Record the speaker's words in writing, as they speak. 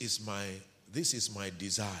this is my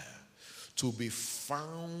desire, to be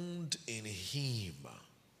found in him.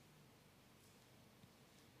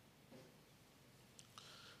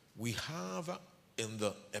 We have in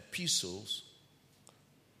the epistles,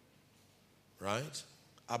 right,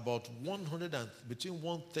 about between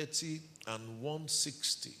 130 and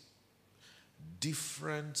 160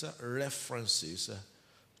 different references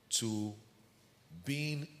to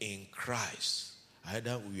being in Christ.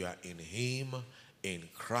 Either we are in him, in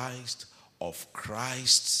Christ, of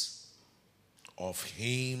Christ, of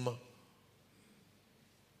him.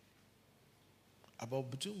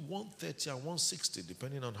 About between 130 and 160,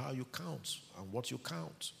 depending on how you count and what you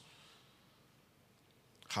count.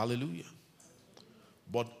 Hallelujah.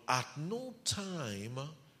 But at no time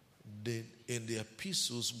in the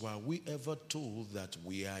epistles were we ever told that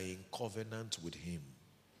we are in covenant with him.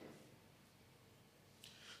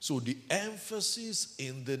 So the emphasis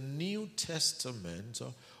in the New Testament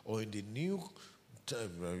or in the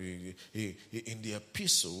in the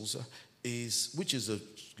epistles is, which is a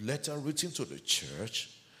letter written to the church,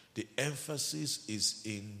 the emphasis is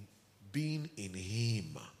in being in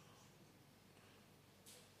him.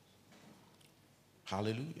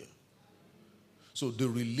 Hallelujah. So the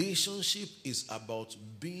relationship is about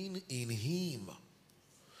being in him,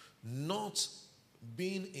 not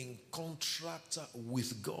being in contract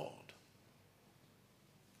with God.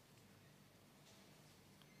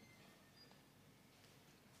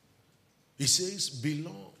 He says,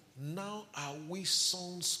 beloved, now are we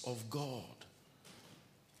sons of God.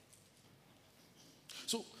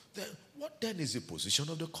 So then, what then is the position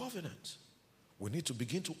of the covenant? We need to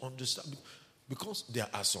begin to understand, because there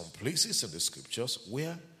are some places in the scriptures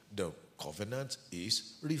where the covenant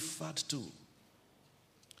is referred to.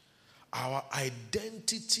 Our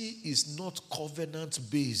identity is not covenant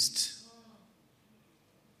based.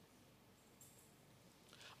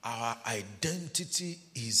 Our identity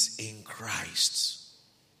is in Christ.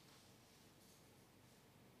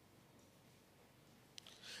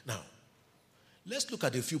 Now, let's look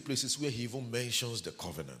at a few places where he even mentions the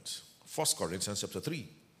covenant. 1 Corinthians chapter 3.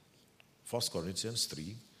 1 Corinthians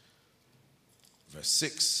 3, verse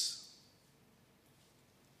 6.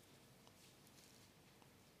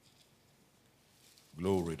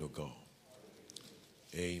 Glory to God.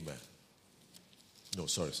 Amen. No,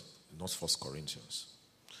 sorry, not 1 Corinthians.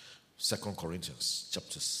 2 Corinthians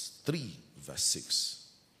chapter 3, verse 6.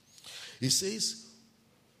 He says,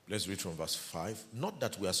 let's read from verse 5. Not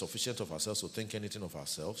that we are sufficient of ourselves to think anything of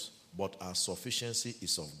ourselves, but our sufficiency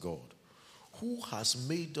is of God, who has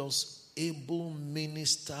made us able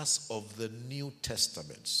ministers of the New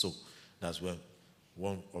Testament. So that's where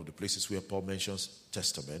one of the places where Paul mentions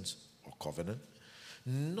testament or covenant.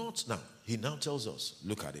 Not now. He now tells us,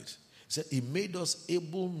 look at it. He said he made us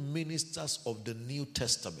able ministers of the New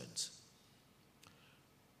Testament,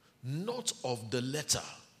 not of the letter,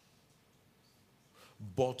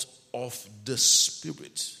 but of the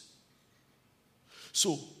Spirit.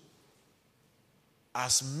 So,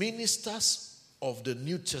 as ministers of the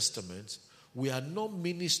New Testament, we are not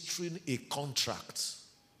ministering a contract.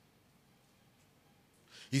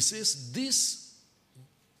 He says this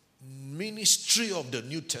ministry of the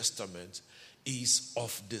New Testament is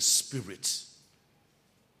of the Spirit.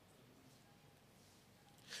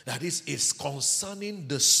 That is, it's concerning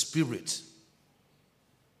the Spirit.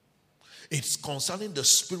 It's concerning the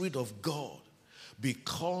Spirit of God.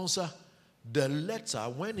 Because the letter,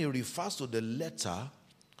 when he refers to the letter,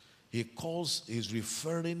 he's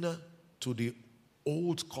referring to the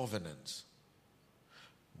old covenant,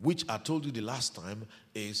 which I told you the last time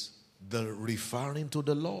is the referring to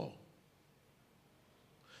the law.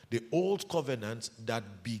 The old covenant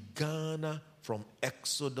that began from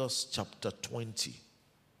Exodus chapter 20.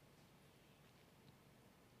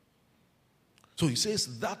 So he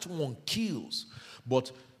says that one kills.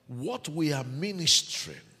 But what we are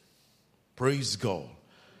ministering, praise God,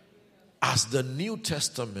 as the New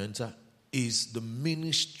Testament is the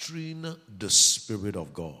ministering the Spirit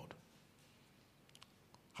of God.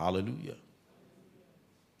 Hallelujah.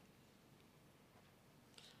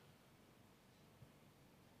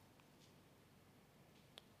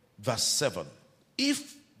 Verse 7.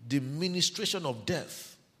 If the ministration of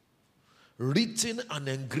death, written and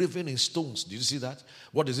engraven in stones. Did you see that?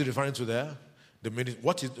 What is he referring to there?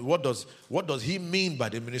 What does he mean by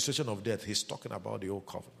the administration of death? He's talking about the old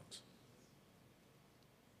covenant.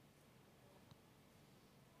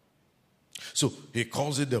 So he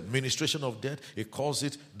calls it the administration of death. He calls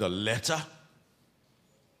it the letter.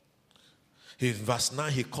 In verse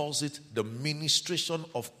 9, he calls it the ministration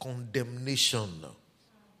of condemnation.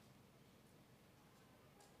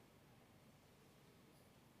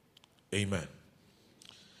 Amen.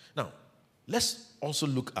 Now, let's also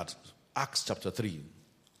look at Acts chapter 3.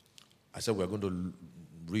 I said we're going to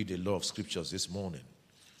read a lot of scriptures this morning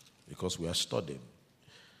because we are studying.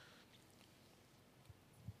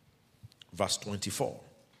 Verse 24.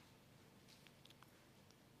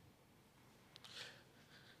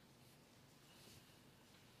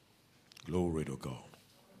 Glory to God.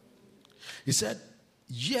 He said,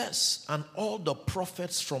 yes, and all the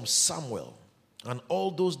prophets from Samuel and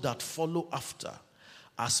all those that follow after,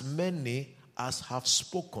 as many as have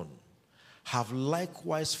spoken, have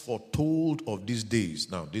likewise foretold of these days.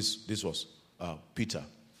 Now, this was Peter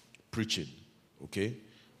preaching, okay,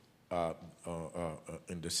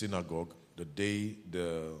 in the synagogue, the day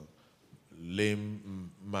the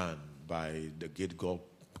lame man by the gate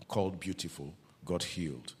called Beautiful got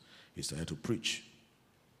healed. He started to preach.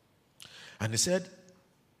 And he said,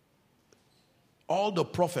 all the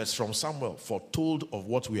prophets from Samuel foretold of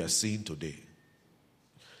what we are seeing today.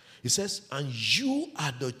 He says, and you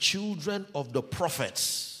are the children of the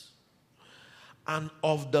prophets and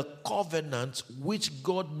of the covenant which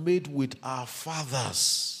God made with our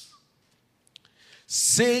fathers,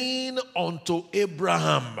 saying unto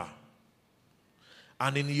Abraham,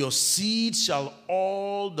 and in your seed shall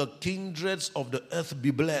all the kindreds of the earth be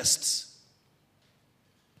blessed.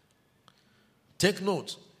 Take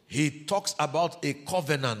note, he talks about a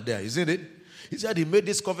covenant there, isn't it? He said he made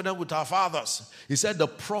this covenant with our fathers. He said the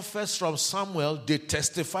prophets from Samuel, they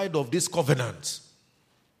testified of this covenant.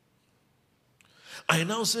 I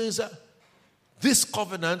now says that this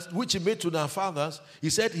covenant which he made to our fathers, he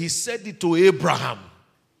said it to Abraham.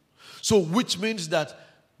 So which means that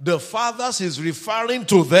the fathers he's referring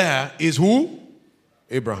to there is who?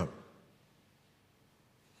 Abraham.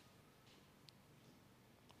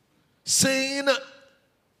 Saying,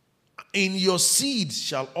 in your seed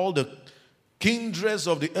shall all the kindreds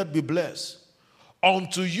of the earth be blessed.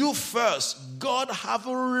 Unto you first, God have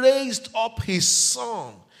raised up his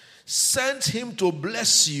son, sent him to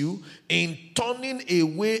bless you in turning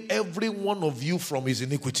away every one of you from his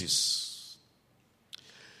iniquities.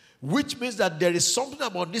 Which means that there is something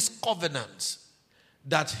about this covenant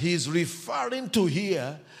that he's referring to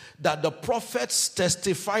here that the prophets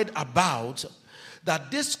testified about,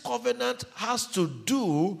 that this covenant has to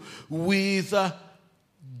do with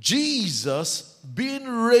Jesus being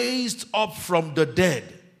raised up from the dead.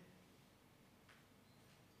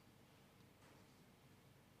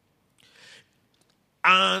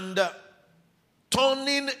 And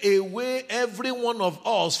turning away every one of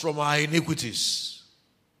us from our iniquities.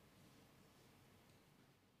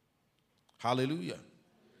 Hallelujah.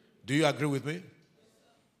 Do you agree with me?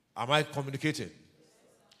 Am I communicating?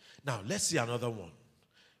 Now, let's see another one.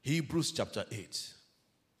 Hebrews chapter 8.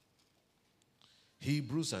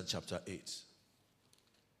 Hebrews and chapter 8.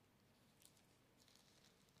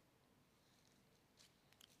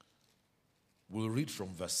 We'll read from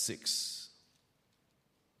verse 6.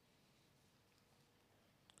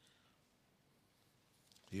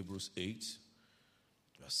 Hebrews 8,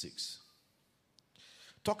 verse 6.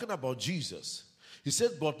 Talking about Jesus. He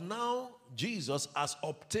said, but now Jesus has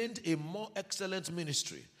obtained a more excellent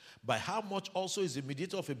ministry, by how much also is the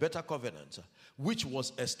mediator of a better covenant, which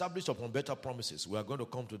was established upon better promises. We are going to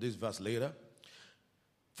come to this verse later.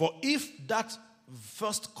 For if that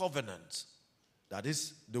first covenant, that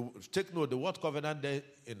is, take note, the word covenant there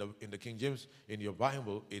in the King James, in your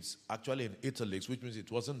Bible, it's actually in italics, which means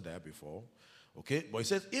it wasn't there before. Okay? But it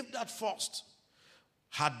says, if that first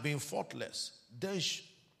had been faultless, then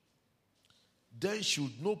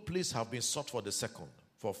should no place have been sought for the second.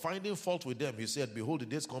 For finding fault with them, he said, behold, the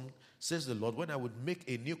days come, says the Lord, when I would make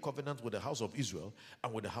a new covenant with the house of Israel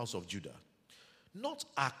and with the house of Judah. Not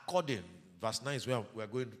according, verse 9 is where we are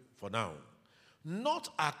going for now. Not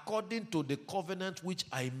according to the covenant which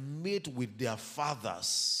I made with their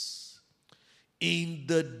fathers in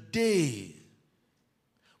the day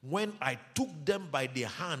when I took them by the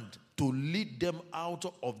hand to lead them out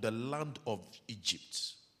of the land of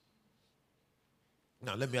Egypt.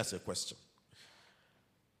 Now, let me ask a question.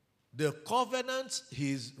 The covenant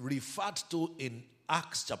he's referred to in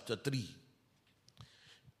Acts chapter 3,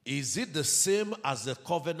 is it the same as the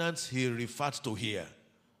covenant he referred to here?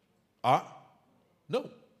 No.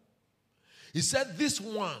 He said this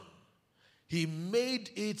one, he made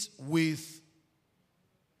it with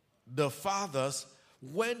the fathers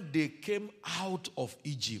when they came out of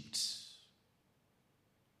Egypt.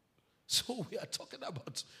 So we are talking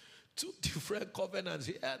about two different covenants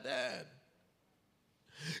here and there.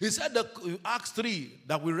 He said Acts 3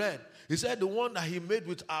 that we read, he said the one that he made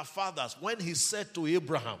with our fathers when he said to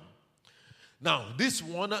Abraham Now, this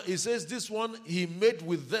one, it says this one he made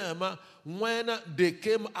with them when they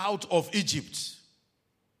came out of Egypt.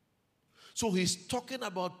 So he's talking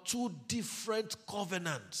about two different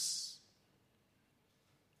covenants.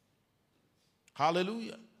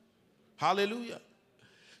 Hallelujah. Hallelujah.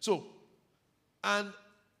 So, and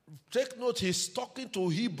take note, he's talking to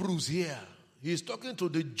Hebrews here. He's talking to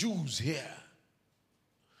the Jews here.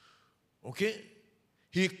 Okay?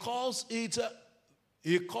 He calls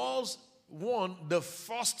one the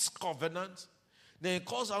first covenant, then he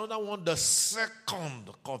calls another one the second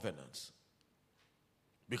covenant.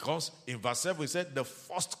 Because in verse 7 he said the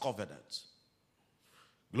first covenant.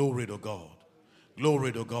 Glory to God.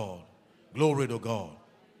 Glory to God. Glory to God.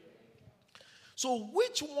 So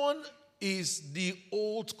which one is the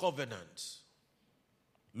old covenant?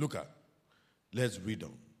 Look at. Let's read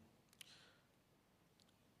on.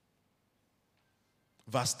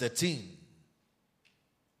 Verse 13.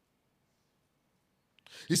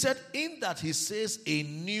 He said, in that he says a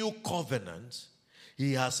new covenant,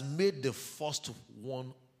 he has made the first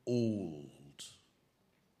one old.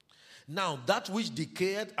 Now that which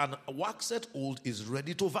decayed and waxed old is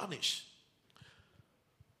ready to vanish.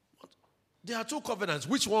 There are two covenants.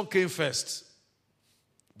 Which one came first?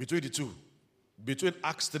 Between the two. Between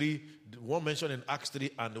Acts 3, the one mentioned in Acts 3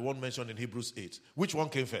 and the one mentioned in Hebrews 8. Which one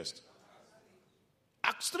came first?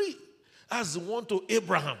 Acts 3. As the one to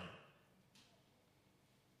Abraham.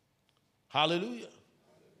 Hallelujah.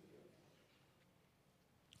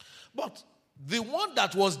 But the one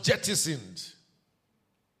that was jettisoned,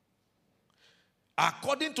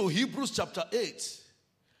 according to Hebrews chapter 8,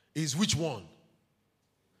 is which one?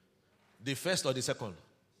 The first or the second?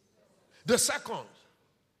 The second.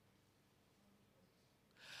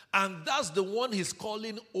 And that's the one he's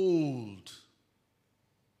calling old.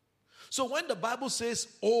 So when the Bible says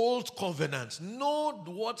old covenant, know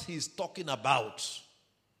what he's talking about.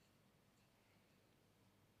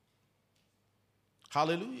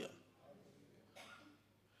 Hallelujah.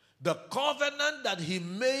 The covenant that he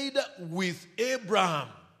made with Abraham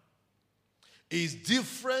is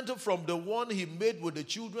different from the one he made with the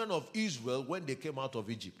children of Israel when they came out of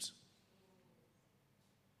Egypt.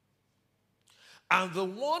 And the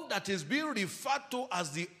one that is being referred to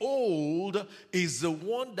as the old is the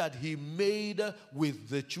one that he made with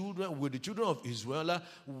the children of Israel,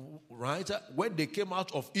 right? When they came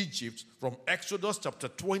out of Egypt from Exodus chapter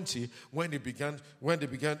 20, when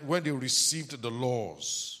they received the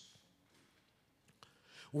laws.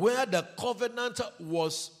 Where the covenant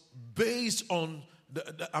was based on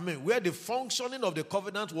where the functioning of the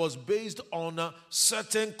covenant was based on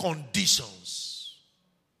certain conditions.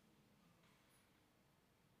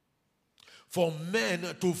 For men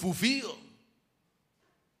to fulfill.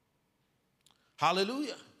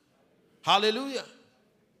 Hallelujah. Hallelujah.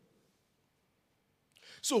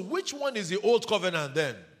 So which one is the old covenant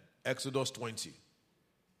then? Exodus 20.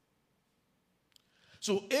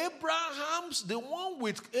 So the one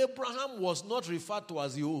with Abraham was not referred to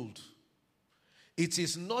as the old. It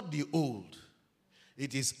is not the old.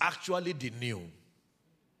 It is actually the new.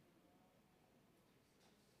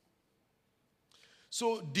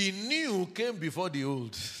 So the new came before the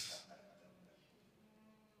old.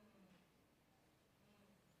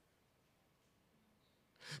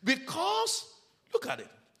 Because, look at it.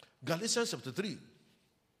 Galatians chapter 3.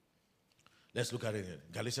 Let's look at it again.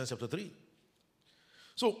 Galatians chapter 3.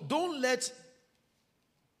 So don't let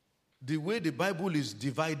the way the Bible is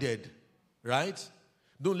divided, right?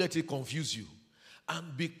 Don't let it confuse you.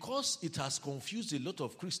 And because it has confused a lot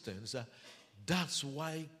of Christians, that's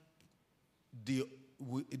why the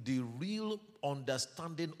real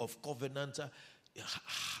understanding of covenant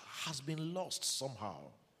has been lost somehow.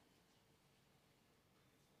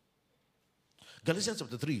 Galatians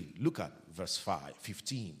chapter 3, look at verse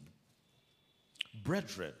 15.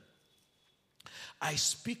 Brethren, I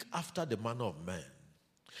speak after the manner of man.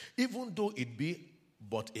 Even though it be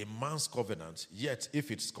but a man's covenant, yet if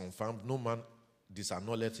it's confirmed, no man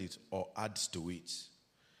disannulleth it or adds to it.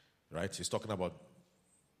 Right? He's talking about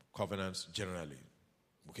covenants generally.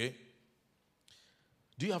 Okay?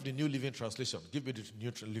 Do you have the New Living Translation? Give me the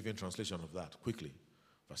New Living Translation of that quickly.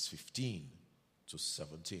 Verse 15 to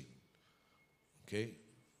 17. Okay?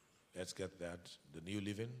 Let's get that. The New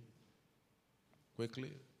Living.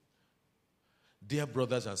 Quickly. Dear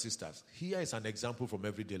brothers and sisters, here is an example from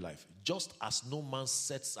everyday life. Just as no man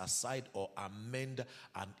sets aside or amend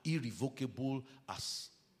an irrevocable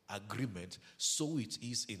agreement, so it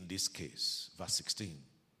is in this case. Verse 16.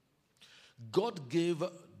 God gave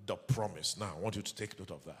the promise. Now, I want you to take note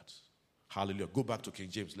of that. Hallelujah. Go back to King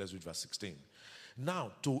James. Let's read verse 16.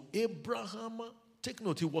 Now, to Abraham take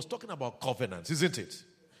note, he was talking about covenants, isn't it?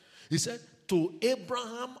 He said, to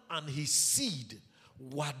Abraham and his seed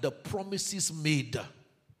were the promises made.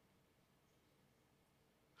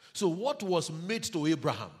 So what was made to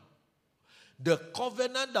Abraham? The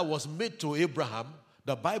covenant that was made to Abraham,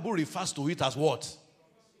 the Bible refers to it as what?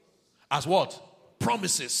 As what?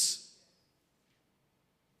 Promises.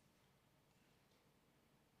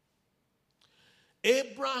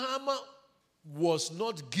 Abraham was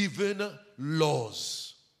not given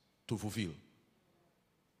laws to fulfill.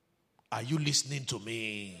 Are you listening to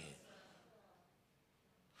me?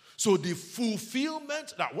 So the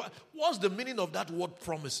fulfillment, now what's the meaning of that word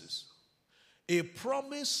promises? A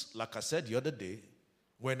promise, like I said the other day,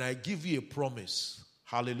 when I give you a promise,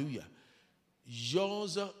 hallelujah,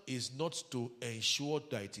 yours is not to ensure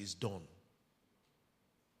that it is done.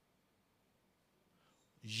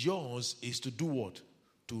 Yours is to do what?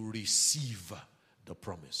 To receive the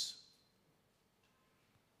promise.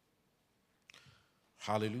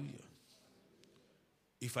 Hallelujah.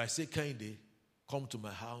 If I say, Kehinde, come to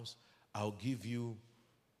my house, I'll give you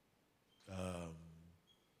a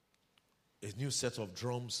new set of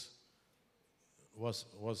drums. What's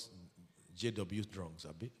JW drums,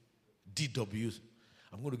 Abi? DW.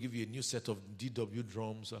 I'm going to give you a new set of DW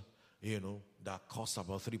drums, that cost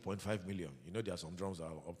about 3.5 million. There are some drums that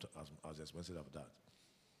are up to as expensive as that.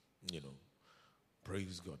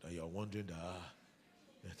 Praise God. And you're wondering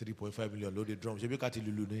that 3.5 million loaded drums.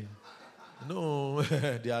 No,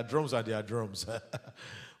 they are drums and they are drums.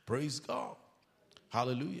 Praise God.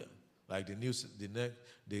 Hallelujah. Like the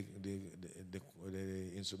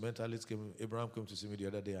instrumentalist Abraham came to see me the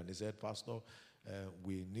other day and he said, Pastor,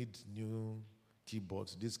 we need new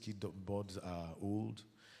keyboards. These keyboards are old.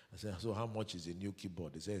 I said, so how much is a new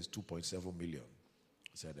keyboard? He said it's 2.7 million.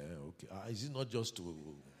 I said, okay. Is it not just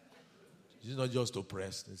to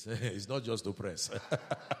press? It's not just to press.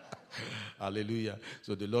 Hallelujah.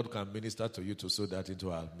 So the Lord can minister to you to sow that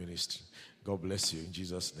into our ministry. God bless you in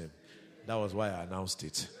Jesus' name. That was why I announced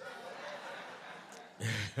it.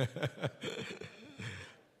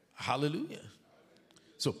 Hallelujah.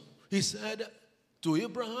 So he said to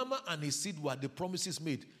Abraham and his seed were the promises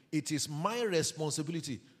made. It is my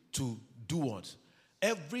responsibility to do what?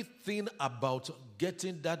 Everything about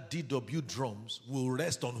getting that DW drums will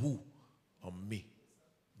rest on who? On me.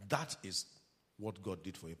 That is what God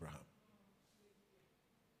did for Abraham.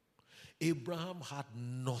 Abraham had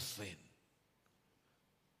nothing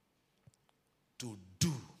to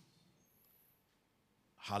do,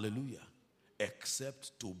 hallelujah,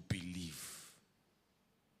 except to believe.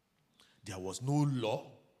 There was no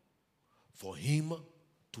law for him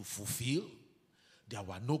to fulfill. There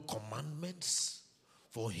were no commandments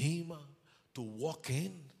for him to walk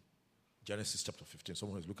in. Genesis chapter 15.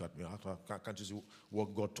 Someone has looked at me. Can't you see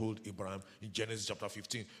what God told Abraham in Genesis chapter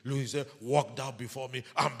 15? Look, he said, walk thou before me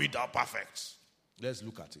and be thou perfect. Let's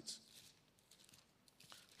look at it.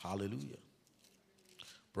 Hallelujah.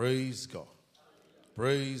 Praise God.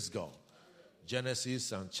 Praise God.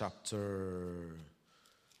 Genesis and chapter,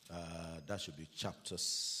 that should be chapter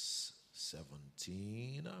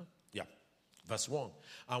 17. Yeah. Verse 1.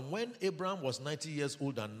 And when Abraham was 90 years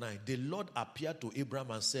old and 9, the Lord appeared to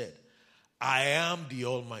Abraham and said, I am the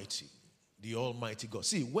Almighty God.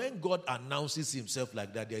 See, when God announces himself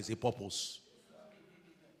like that, there is a purpose.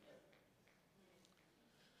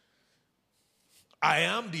 I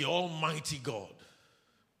am the Almighty God.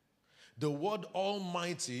 The word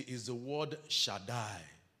Almighty is the word Shaddai.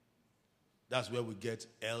 That's where we get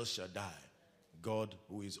El Shaddai, God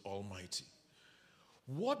who is Almighty.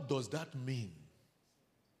 What does that mean?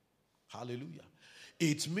 Hallelujah.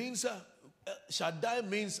 It means, Shaddai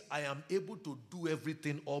means I am able to do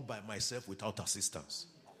everything all by myself without assistance.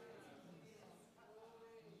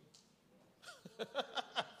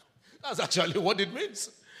 That's actually what it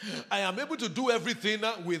means. I am able to do everything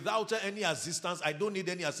without any assistance. I don't need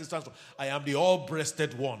any assistance. I am the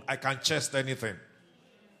all-breasted one. I can chest anything.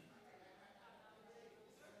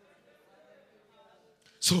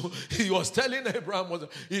 So he was telling Abraham,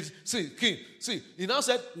 he now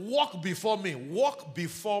said, walk before me, walk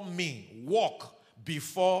before me, walk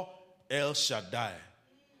before El Shaddai.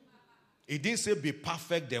 He didn't say be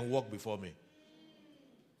perfect, then walk before me.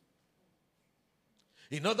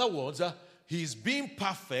 In other words, his being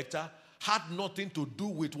perfect had nothing to do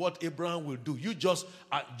with what Abraham will do. You just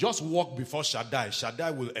walk before Shaddai.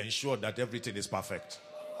 Shaddai will ensure that everything is perfect.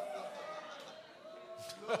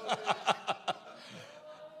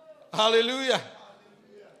 Hallelujah.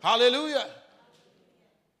 Hallelujah.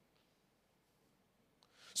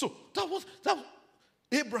 So that was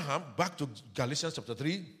Abraham. Back to Galatians chapter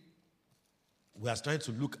 3. We are trying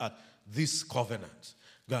to look at this covenant.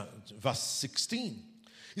 Verse 16.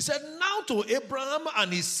 He said, now to Abraham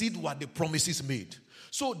and his seed were the promises made.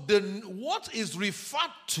 So what is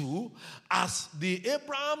referred to as the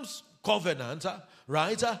Abraham's covenant,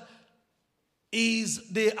 right,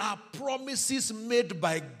 they are promises made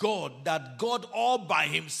by God that God all by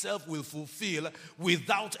himself will fulfill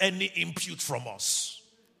without any input from us.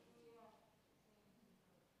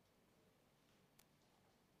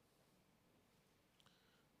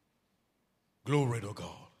 Glory to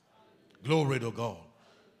God. Glory to God.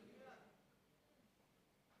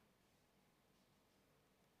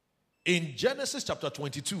 In Genesis chapter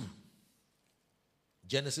 22.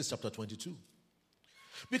 Genesis chapter 22.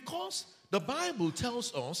 Because the Bible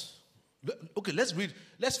tells us, okay,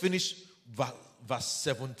 let's finish verse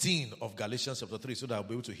 17 of Galatians chapter 3 so that I'll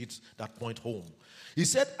be able to hit that point home. He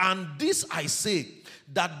said, and this I say,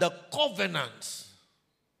 that the covenant,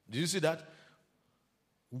 did you see that?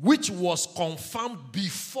 Which was confirmed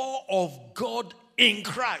before of God in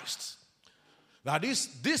Christ. That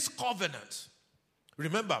is, this covenant,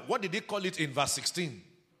 remember, what did he call it in verse 16?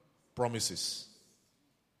 Promises.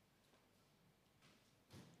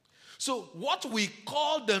 So what we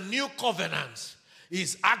call the new covenant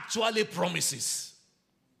is actually promises.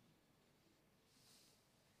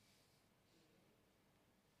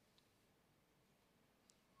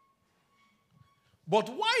 But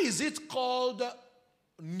why is it called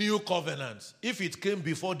new covenant if it came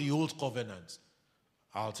before the old covenant?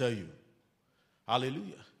 I'll tell you.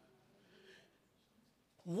 Hallelujah.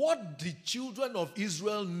 What the children of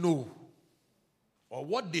Israel know, or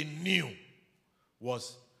what they knew,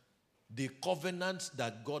 was the covenant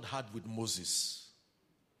that God had with Moses.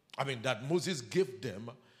 That Moses gave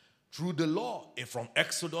them through the law from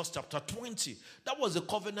Exodus chapter 20. That was the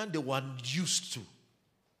covenant they were used to.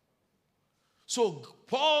 So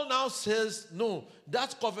Paul now says, no,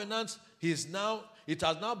 that covenant it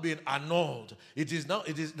has now been annulled. It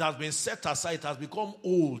has been set aside. It has become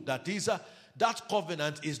old. That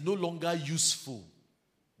covenant is no longer useful.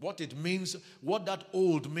 What it means, what that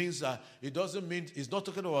old means, it doesn't mean, it's not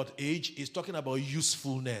talking about age, it's talking about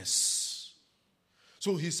usefulness.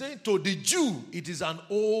 So he's saying to the Jew, it is an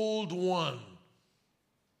old one.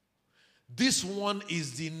 This one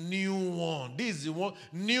is the new one. This is the one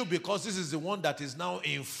new because this is the one that is now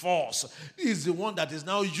in force. This is the one that is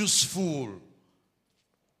now useful.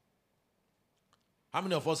 How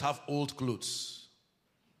many of us have old clothes?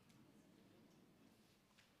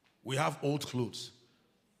 We have old clothes.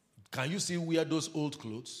 Can you still wear those old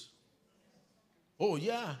clothes? Oh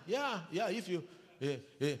yeah. If you,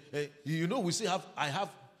 we still have.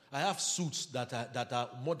 I have suits that are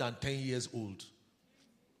more than 10 years old.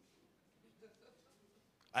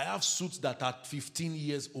 I have suits that are 15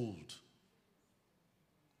 years old.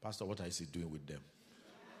 Pastor, what is he doing with them?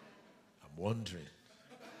 I'm wondering.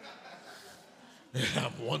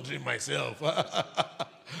 I'm wondering myself.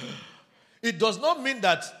 It does not mean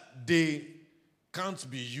that they can't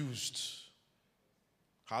be used.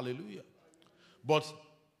 Hallelujah. But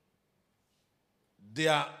they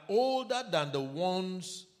are older than the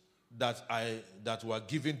ones that were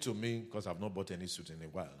given to me, because I've not bought any suit in a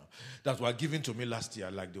while now, that were given to me last year,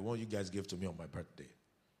 like the one you guys gave to me on my birthday.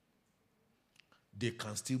 They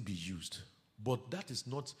can still be used. But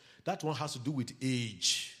that one has to do with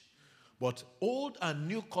age. But old and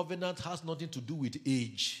new covenant has nothing to do with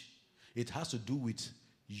age. It has to do with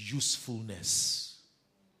usefulness.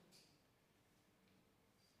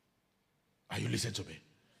 Are you listening to me?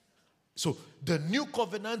 So the new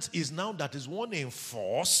covenant is now that is one in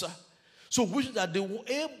force. So which is that the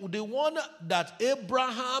one that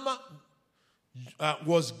Abraham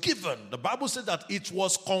was given. The Bible said that it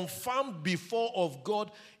was confirmed before of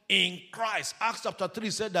God in Christ. Acts chapter 3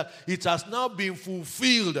 said that it has now been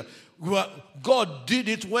fulfilled. God did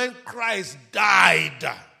it when Christ died.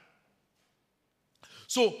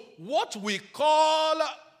 So what we call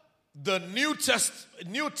the New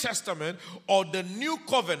Testament or the New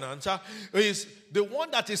Covenant is the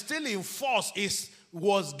one that is still in force,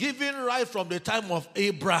 was given right from the time of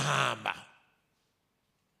Abraham.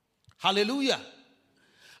 Hallelujah.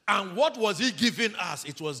 And what was he giving us?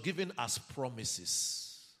 It was given as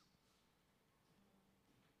promises.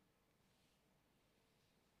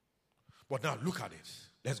 But now look at it.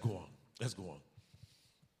 Let's go on.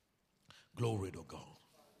 Glory to God.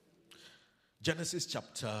 Genesis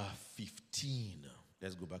chapter 15.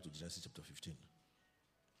 Let's go back to Genesis chapter 15.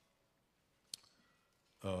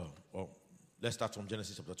 Let's start from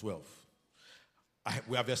Genesis chapter 12.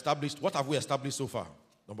 What have we established so far?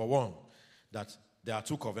 Number one, that there are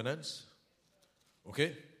two covenants.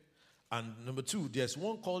 Okay? And number two, there's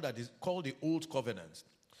one that is called the Old Covenant.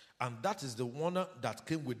 And that is the one that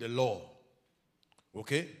came with the law.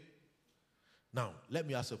 Okay? Now, let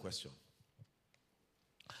me ask a question.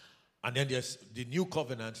 And then there's the new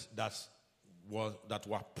covenant that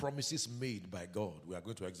were promises made by God. We are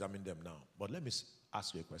going to examine them now. But let me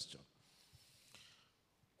ask you a question.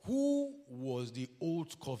 Who was the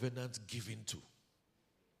old covenant given to?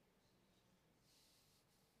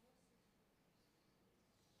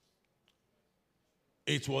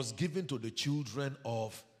 It was given to the children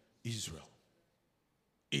of Israel.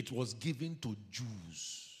 It was given to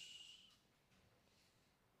Jews.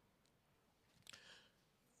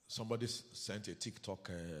 Somebody sent a TikTok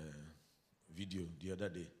video the other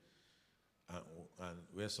day, and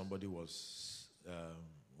where somebody was,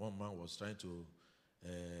 one man was trying to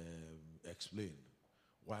explain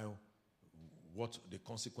what the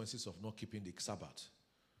consequences of not keeping the Sabbath.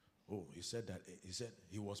 Oh, he said he said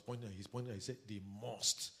you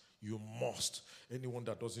must. Anyone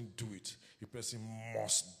that doesn't do it, the person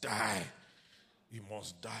must die. He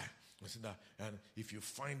must die. I said that, and if you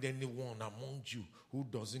find anyone among you who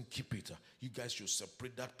doesn't keep it, you guys should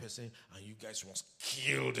separate that person and you guys must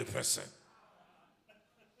kill the person.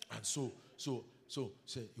 And so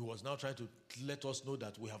he was now trying to let us know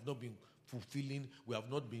that we have not been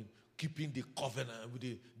keeping the covenant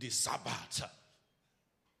with the Sabbath.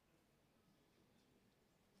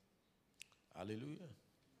 Hallelujah.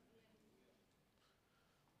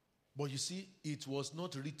 But you see, it was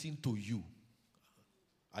not written to you.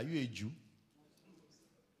 Are you a Jew?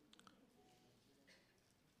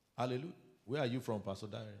 Hallelujah. Where are you from, Pastor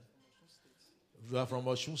Dare? You are from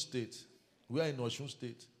Osun State. We are in Osun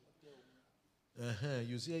State.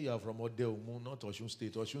 You say you are from Ode-Omu, not Osun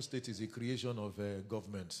State. Osun State is a creation of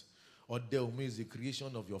government. Ode-Omu is the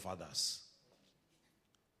creation of your fathers.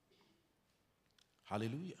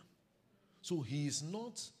 Hallelujah. So he is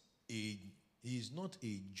not a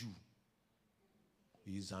Jew.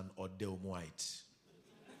 He is an Ode-Omuite.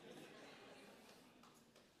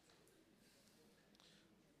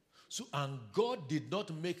 So, and God did not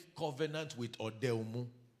make covenant with Ode-Omu.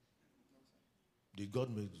 Did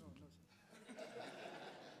God make?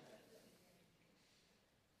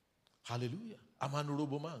 Hallelujah. I'm an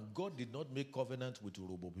Urobo man. God did not make covenant with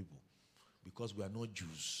Urobo people because we are not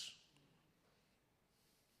Jews.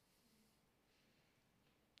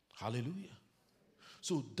 Hallelujah.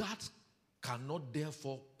 So that cannot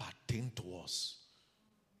therefore pertain to us.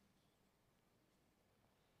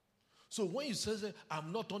 So when you say,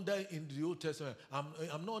 I'm not under in the Old Testament,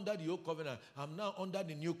 I'm not under the Old Covenant, I'm now under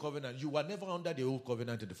the New Covenant, you were never under the Old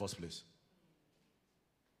Covenant in the first place.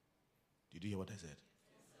 Did you hear what I said?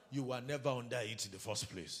 You were never under it in the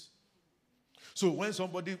first place. So when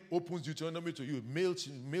somebody opens Deuteronomy to you, male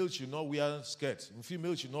should not wear skirts,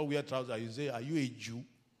 female should not wear trousers, you say, are you a Jew?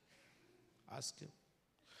 Ask him.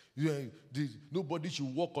 Nobody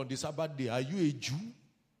should walk on the Sabbath day. Are you a Jew?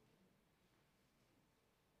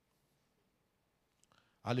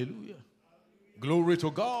 Hallelujah. Glory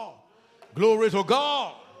to God. Glory to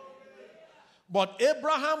God. But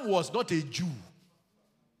Abraham was not a Jew.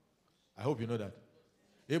 I hope you know that.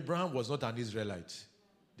 Abraham was not an Israelite.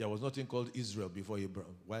 There was nothing called Israel before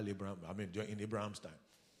Abraham, in Abraham's time.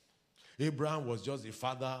 Abraham was just the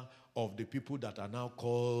father of the people that are now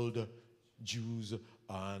called Jews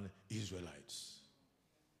and Israelites.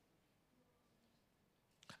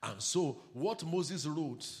 And so, what Moses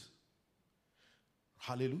wrote,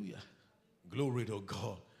 hallelujah, glory to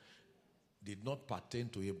God, did not pertain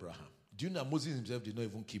to Abraham. Do you know Moses himself did not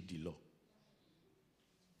even keep the law?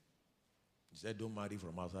 He said, don't marry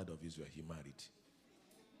from outside of Israel. He married.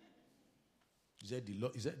 He said the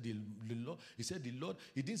Lord,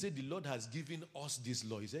 he didn't say the Lord has given us this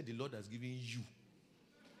law. He said the Lord has given you.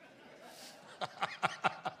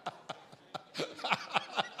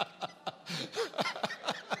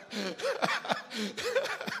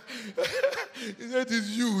 He said, it's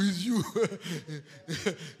you.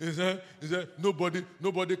 He said,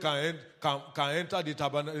 nobody can enter the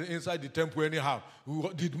tabernacle inside the temple anyhow.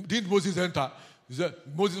 Did Moses enter? He said,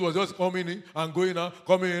 Moses was just coming in and going out,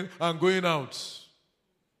 coming in and going out.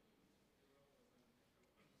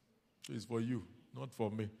 It's for you, not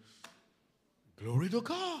for me. Glory to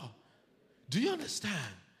God. Do you understand?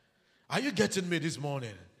 Are you getting me this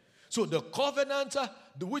morning? So the covenant,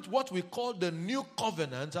 what we call the new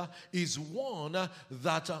covenant, is one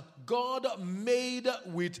that God made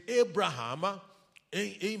with Abraham,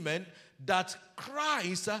 amen, that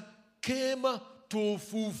Christ came to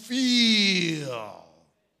fulfill.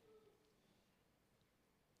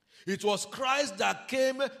 It was Christ that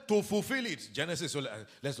came to fulfill it. Genesis,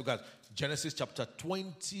 let's look at Genesis chapter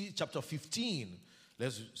 15.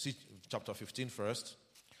 Let's see chapter 15 first.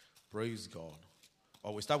 Praise God.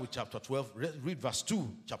 Or we start with chapter 12. Read verse 2,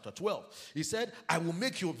 chapter 12. He said, I will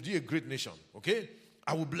make you a great nation. Okay?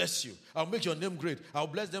 I will bless you. I will make your name great. I will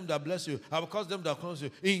bless them that bless you. I will curse them that curse you.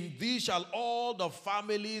 In thee shall all the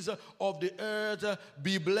families of the earth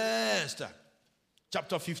be blessed.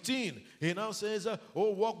 Chapter 15, he now says,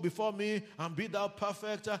 oh, walk before me and be thou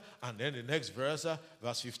perfect. And then the next verse,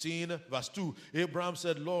 verse 15, verse 2, Abraham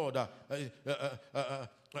said, Lord,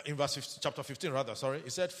 in chapter 15, he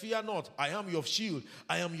said, fear not, I am your shield.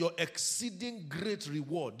 I am your exceeding great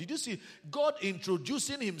reward. Did you see God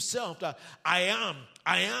introducing himself that I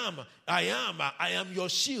am your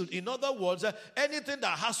shield? In other words, anything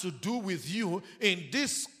that has to do with you in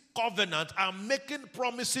this covenant, I'm making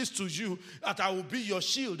promises to you that I will be your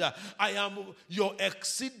shield. I am your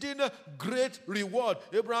exceeding great reward.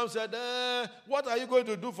 Abraham said, what are you going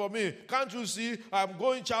to do for me? Can't you see I'm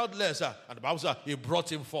going childless? And the Bible said he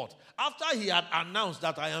brought him forth. After he had announced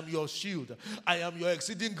that I am your shield, I am your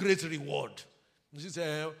exceeding great reward. He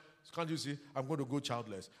said, can't you see I'm going to go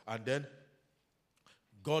childless? And then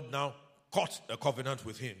God now cut a covenant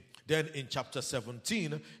with him. Then in chapter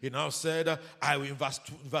 17, he now said, I will, in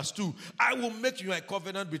verse 2, I will make you a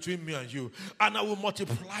covenant between me and you, and I will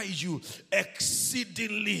multiply you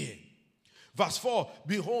exceedingly. Verse 4,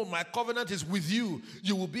 behold, my covenant is with you.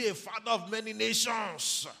 You will be a father of many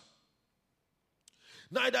nations.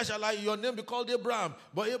 Neither shall your name be called Abraham,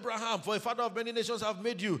 but Abraham, for a father of many nations I have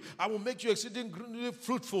made you. I will make you exceedingly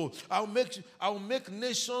fruitful. I will make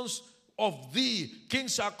nations of thee,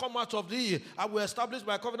 kings shall come out of thee. I will establish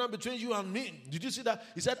my covenant between you and me. Did you see that?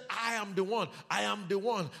 He said, I am the one. I am the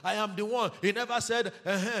one. I am the one. He never said,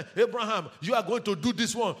 Abraham, you are going to do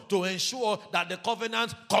this one to ensure that the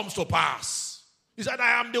covenant comes to pass. He said,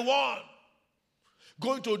 I am the one.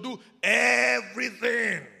 Going to do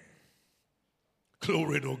everything.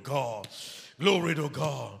 Glory to God. Glory to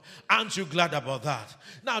God. Aren't you glad about that?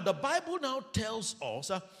 Now, the Bible now tells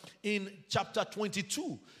us in chapter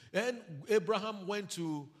 22, and Abraham went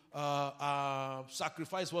to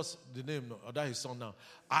sacrifice, what's the name of that his son now?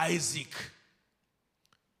 Isaac.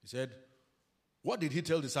 He said, what did he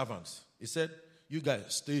tell the servants? He said, you guys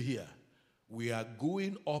stay here. We are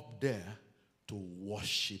going up there to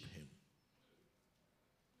worship him.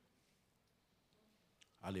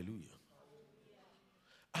 Hallelujah.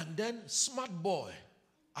 And then smart boy,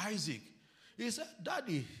 Isaac, he said,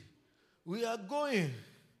 Daddy, we are going.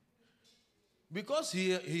 Because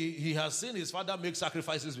he has seen his father make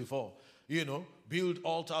sacrifices before, build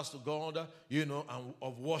altars to God, and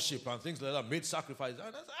of worship and things like that, made sacrifices.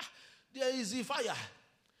 And I said, there is the fire,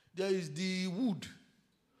 there is the wood,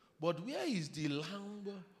 but where is the lamb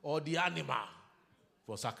or the animal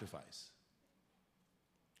for sacrifice?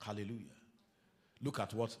 Hallelujah. Look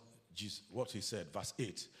at what he said, verse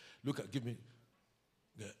 8.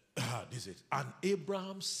 This is it. And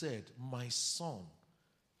Abraham said, my son,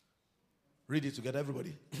 read it together,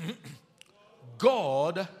 everybody.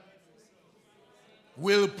 God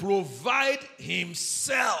will provide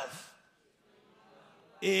himself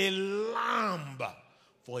a lamb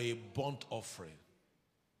for a burnt offering.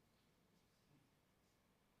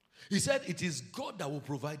 He said it is God that will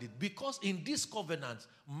provide it, because in this covenant,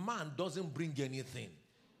 man doesn't bring anything.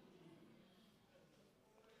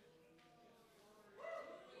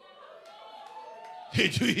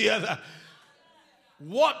 Did you hear that?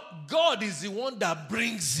 What God is the one that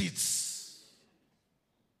brings it.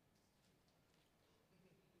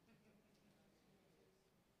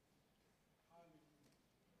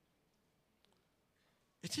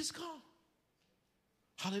 It is God.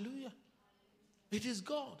 Hallelujah. It is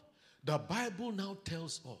God. The Bible now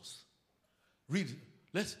tells us. Read.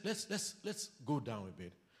 Let's go down a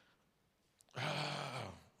bit.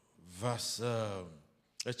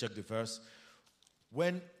 Let's check the verse.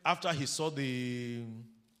 When after he saw the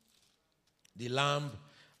lamb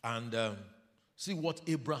and see what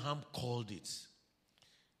Abraham called it.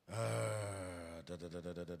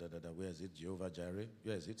 Where is it? Jehovah Jireh.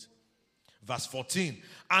 Where is it? Verse 14.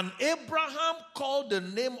 And Abraham called the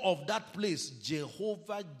name of that place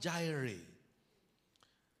Jehovah Jireh.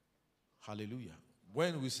 Hallelujah.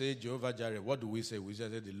 When we say Jehovah Jireh, what do we say? We say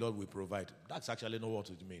that the Lord will provide. That's actually not what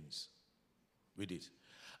it means. Read it.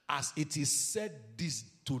 As it is said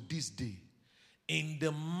to this day, in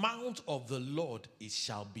the mount of the Lord it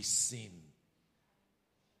shall be seen.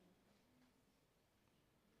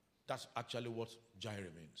 That's actually what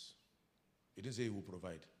Jireh means. He didn't say he will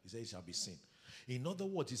provide. He said it shall be seen. In other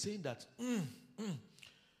words, he's saying that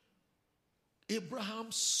Abraham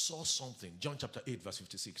saw something. John chapter 8 verse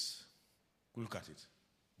 56. Look at it.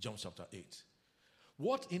 John chapter 8.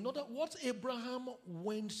 What Abraham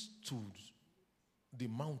went to the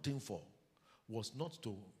mountain for was not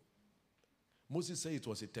to, Moses said it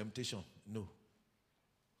was a temptation. No.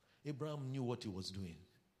 Abraham knew what he was doing.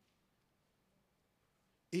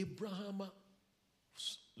 Abraham,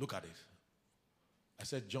 look at it. I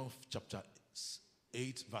said John chapter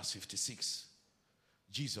 8, verse 56.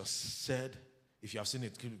 Jesus said, if you have seen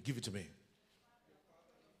it, give it to me.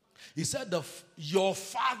 He said, your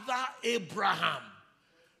father Abraham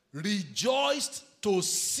rejoiced to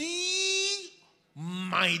see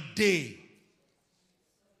my day.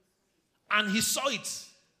 And he saw it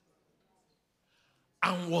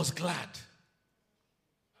and was glad.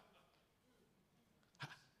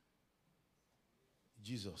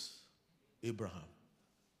 Jesus, Abraham.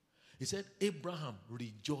 He said, Abraham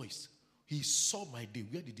rejoiced. He saw my day.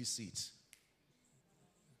 Where did he see it?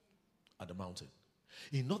 At the mountain.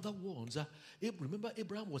 In other words, remember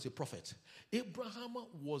Abraham was a prophet. Abraham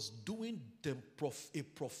was doing a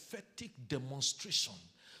prophetic demonstration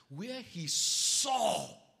where he saw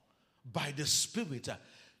by the Spirit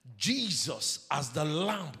Jesus as the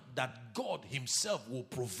lamb that God himself will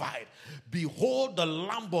provide. Behold the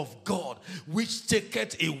Lamb of God which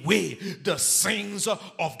taketh away the sins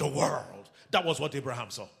of the world. That was what Abraham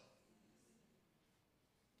saw.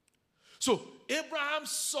 So Abraham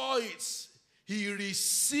saw it. He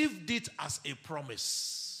received it as a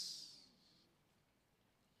promise.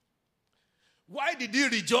 Why did he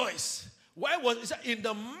rejoice? Why was it in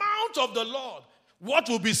the mount of the Lord? What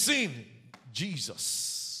will be seen? Jesus.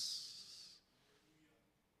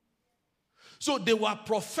 So they were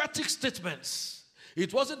prophetic statements.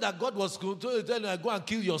 It wasn't that God was going to tell him, go and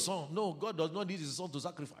kill your son. No, God does not need his son to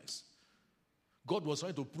sacrifice. God was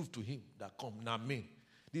trying to prove to him that, come, now me,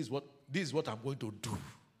 this is what I'm going to do.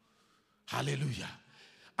 Hallelujah.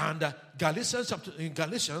 And in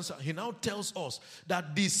Galatians, he now tells us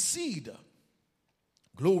that the seed,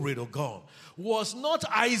 glory to God, was not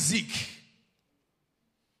Isaac.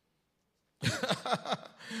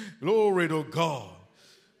 Glory to God.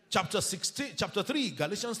 Chapter 3,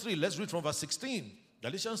 Galatians 3, let's read from verse 16.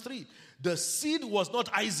 Galatians 3. The seed was not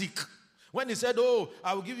Isaac. When he said, oh,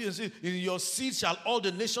 I will give you a seed, in your seed shall all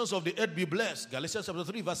the nations of the earth be blessed. Galatians chapter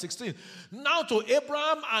 3, verse 16. Now to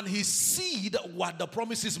Abraham and his seed were the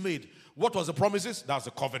promises made. What was the promises? That's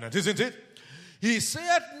the covenant, isn't it? He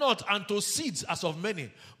said not unto seeds as of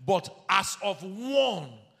many, but as of one,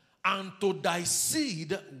 unto thy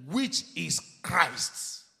seed, which is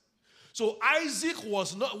Christ. So Isaac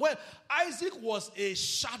was not, well, Isaac was a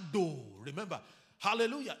shadow. Remember,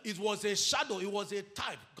 hallelujah. It was a shadow. It was a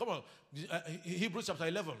type. Come on. Hebrews chapter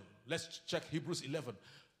 11. Let's check Hebrews 11.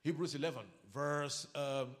 Hebrews 11, verse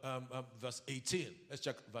 18. Let's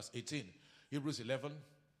check verse 18. Hebrews 11,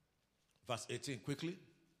 verse 18. Quickly,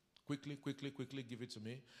 give it to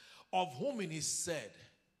me. Of whom it is said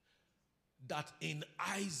that in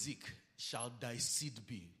Isaac shall thy seed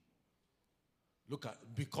be.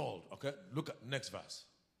 Be called. Okay, look at next verse.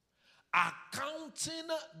 Accounting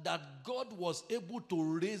that God was able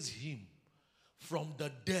to raise him from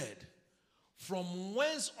the dead, from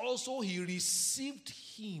whence also he received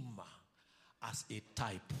him as a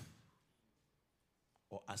type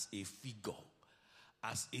or as a figure,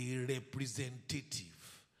 as a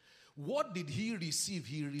representative. What did he receive?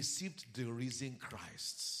 He received the risen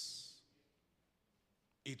Christ.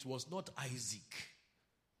 It was not Isaac.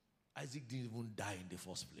 Isaac didn't even die in the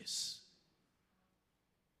first place.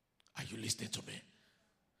 Are you listening to me?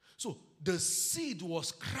 So the seed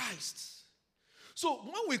was Christ. So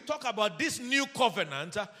when we talk about this new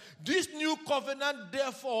covenant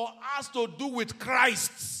therefore has to do with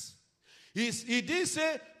Christ. He didn't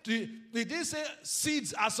say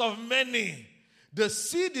seeds as of many. The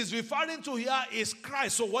seed is referring to here is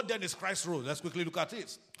Christ. So what then is Christ's role? Let's quickly look at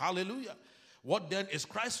it. Hallelujah. What then is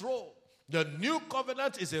Christ's role? The new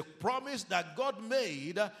covenant is a promise that God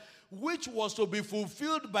made, which was to be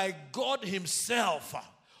fulfilled by God himself.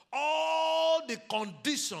 All the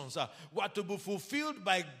conditions were to be fulfilled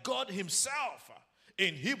by God himself.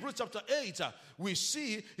 In Hebrews chapter 8, we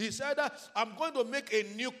see, he said, I'm going to make a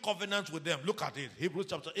new covenant with them. Look at it, Hebrews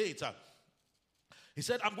chapter 8. He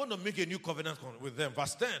said, I'm going to make a new covenant with them.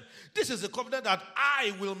 Verse 10, this is the covenant that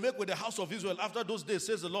I will make with the house of Israel after those days,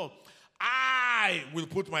 says the Lord. I will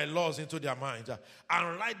put my laws into their minds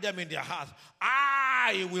and write them in their hearts.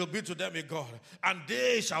 I will be to them a God, and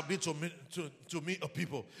they shall be to me a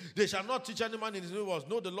people. They shall not teach any man in his new words,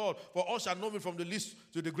 know the Lord, for all shall know me from the least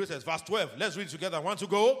to the greatest. Verse 12. Let's read together. Want to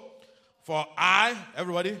go? For I,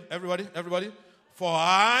 everybody, for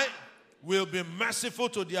I will be merciful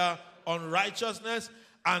to their unrighteousness,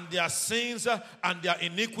 and their sins and their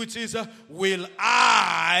iniquities will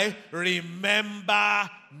I remember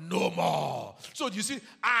no more. So you see,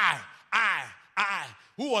 I.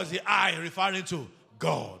 Who was the I referring to?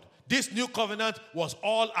 God. This new covenant was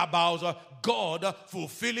all about God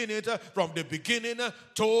fulfilling it from the beginning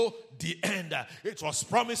to the end. It was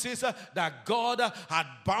promises that God had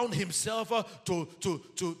bound himself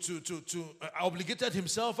obligated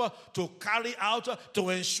himself to carry out, to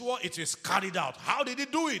ensure it is carried out. How did he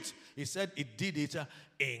do it? He said he did it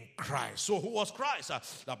in Christ. So who was Christ?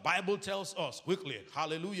 The Bible tells us quickly.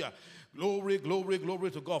 Hallelujah. Glory, glory,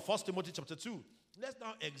 glory to God. 1 Timothy chapter 2. Let's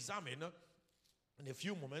now examine in a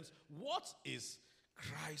few moments, what is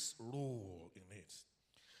Christ's role in it?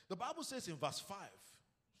 The Bible says in verse 5,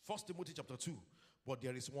 1 Timothy chapter 2, but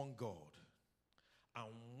there is one God and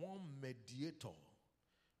one mediator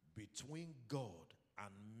between God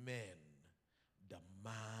and men, the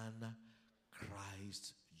man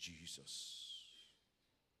Christ Jesus.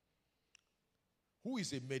 Who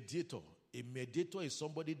is a mediator? A mediator is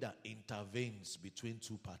somebody that intervenes between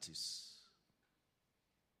two parties.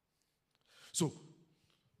 So,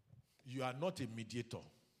 you are not a mediator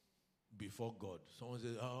before God. Someone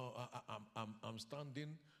says, I'm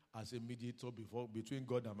standing as a mediator between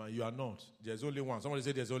God and man. You are not. There's only one. Somebody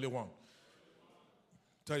say there's only one.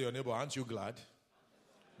 Tell your neighbor, aren't you glad?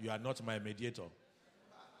 You are not my mediator.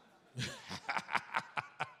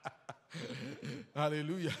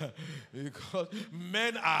 Hallelujah. Because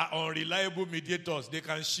men are unreliable mediators. They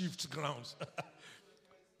can shift grounds.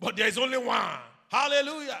 But there is only one.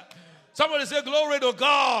 Hallelujah. Somebody say, glory to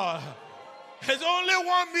God. There's only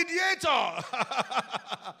one mediator.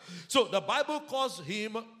 So the Bible calls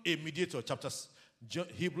him a mediator.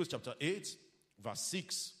 Hebrews chapter 8, verse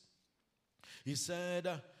 6. He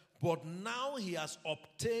said, but now he has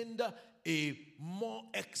obtained a more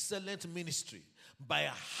excellent ministry, by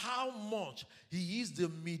how much he is the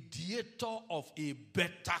mediator of a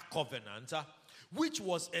better covenant, which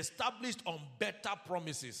was established on better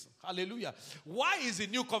promises. Hallelujah. Why is the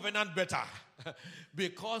new covenant better?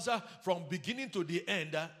 Because from beginning to the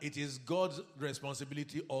end, it is God's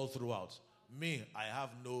responsibility all throughout. Me, I have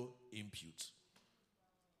no impute.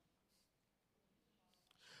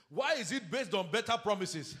 Why is it based on better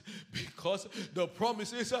promises? Because the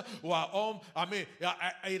promises were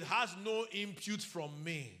it has no impute from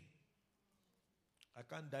me. I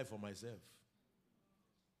can't die for myself.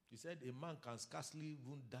 He said a man can scarcely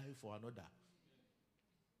even die for another.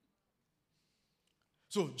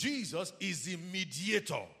 So Jesus is the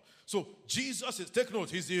mediator. So Jesus is, take note,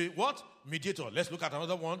 he's the what? Mediator. Let's look at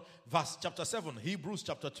another one. Verse chapter 7, Hebrews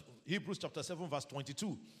chapter 7, verse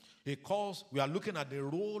 22. We are looking at the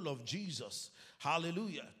role of Jesus.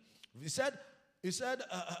 Hallelujah. He said,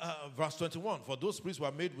 verse 21, for those priests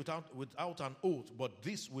were made without an oath, but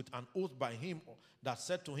this with an oath by him that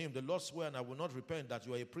said to him, the Lord sware, and I will not repent, that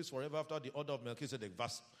you are a priest forever after the order of Melchizedek.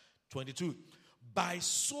 Verse 22. By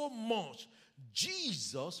so much,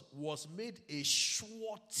 Jesus was made a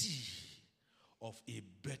surety of a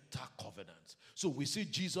better covenant. So we see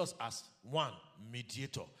Jesus as one,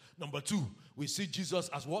 mediator. Number two, we see Jesus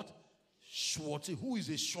as what? Surety. Who is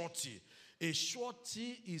a surety? A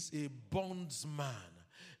surety is a bondsman.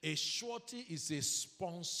 A surety is a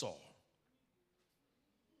sponsor.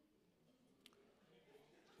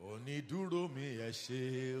 Isn't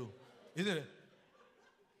it?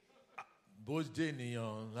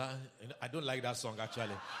 I don't like that song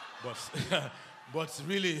actually, but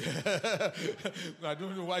really, I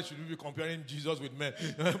don't know why should we be comparing Jesus with men.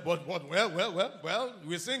 But well,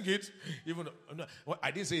 we sing it. Even I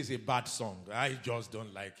didn't say it's a bad song. I just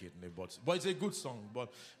don't like it. But it's a good song.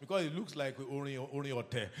 But because it looks like Ori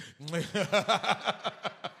Ote.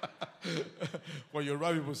 For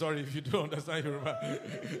Yoruba people, sorry if you don't understand Yoruba.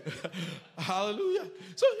 Hallelujah.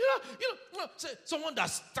 So say someone that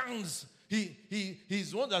stands.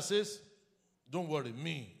 He's one that says, "Don't worry,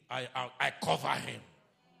 me. I cover him."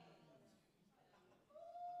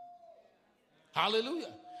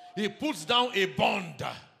 Hallelujah. He puts down a bond.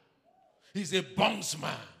 He's a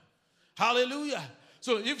bondsman. Hallelujah.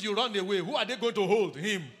 So if you run away, who are they going to hold?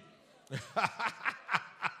 Him.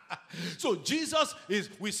 So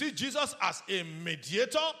we see Jesus as a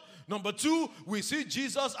mediator. Number two, we see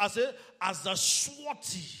Jesus as a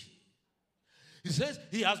surety. He says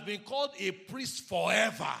he has been called a priest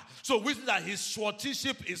forever. So we see that his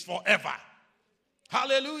suretyship is forever.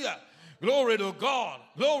 Hallelujah. Glory to God.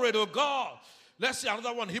 Glory to God. Let's see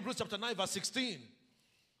another one. Hebrews chapter 9, verse 16.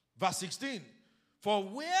 Verse 16. For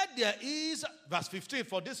where there is, verse 15,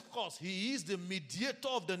 for this cause, he is the mediator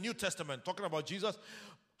of the New Testament. Talking about Jesus.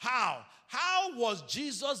 How? How was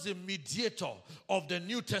Jesus the mediator of the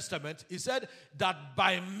New Testament? He said that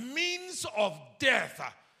by means of death.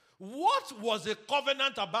 What was the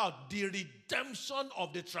covenant about? The redemption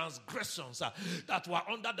of the transgressions that were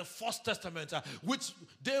under the First Testament,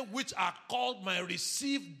 which are called might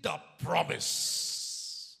receive the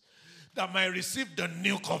promise. That might receive the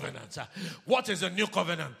new covenant. What is the new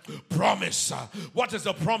covenant? Promise. What is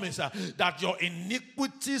the promise? That your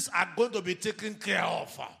iniquities are going to be taken care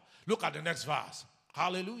of. Look at the next verse.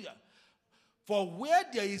 Hallelujah. For where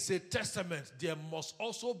there is a testament, there must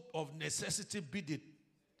also of necessity be the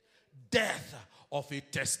death of a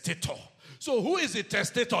testator. So who is the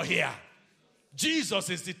testator here? Jesus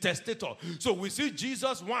is the testator. So we see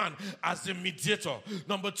Jesus, one, as the mediator.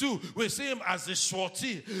 Number two, we see him as the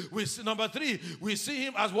surety. Number three, we see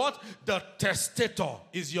him as what? The testator.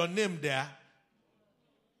 Is your name there?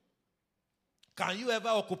 Can you ever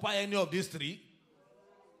occupy any of these three?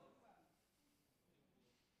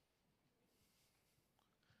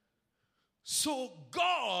 So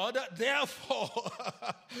God, therefore,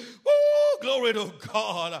 glory to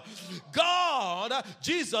God. God,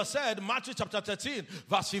 Jesus said, Matthew chapter 13,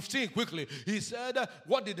 verse 15, quickly. He said,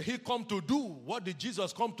 what did he come to do? What did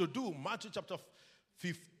Jesus come to do? Matthew chapter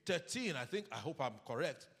 13, I hope I'm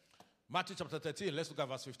correct. Matthew chapter 13, let's look at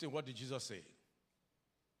verse 15. What did Jesus say?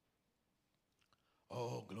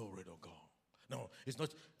 Oh, glory to God. No, it's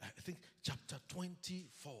not. I think chapter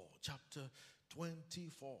 24. Chapter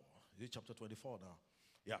 24. Is it chapter 24 now?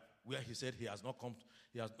 Yeah, where he said he has not come.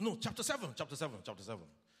 Chapter 7.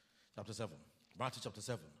 Matthew chapter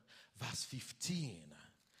 7, verse 15.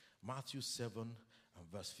 Matthew 7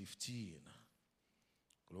 and verse 15.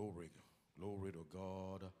 Glory to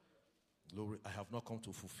God. Glory. I have not come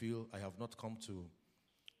to fulfill. I have not come to.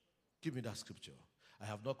 Give me that scripture. I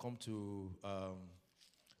have not come to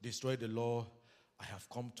destroy the law. I have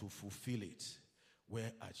come to fulfill it.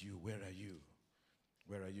 Where are you? Where are you?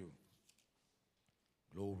 Where are you?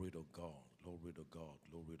 Glory to God. Glory to God.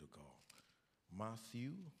 Glory to God.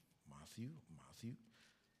 Matthew.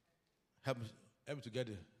 Help me to get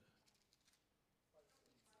it.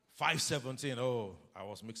 5:17. Oh, I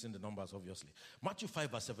was mixing the numbers, obviously. Matthew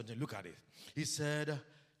 5 verse 17. Look at it. He said,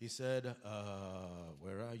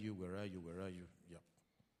 where are you? Yep.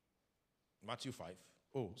 Matthew 5.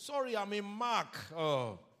 Oh, sorry, I'm in Mark.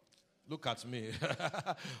 Oh, look at me.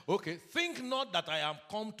 Okay. Think not that I am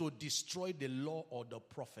come to destroy the law or the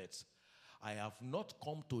prophets. I have not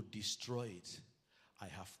come to destroy it. I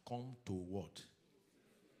have come to what?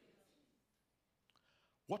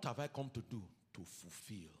 What have I come to do? To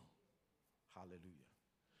fulfill. Hallelujah.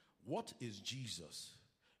 What is Jesus?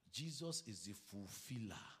 Jesus is the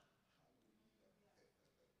fulfiller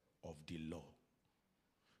of the law.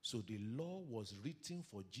 So the law was written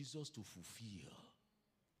for Jesus to fulfill,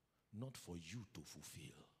 not for you to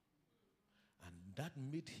fulfill. And that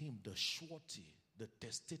made him the surety, the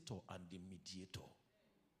testator, and the mediator.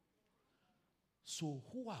 So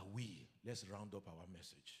who are we? Let's round up our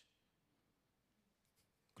message.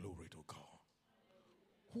 Glory to God.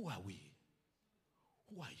 Who are we?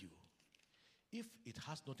 Who are you? If it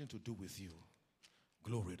has nothing to do with you,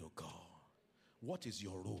 glory to God. What is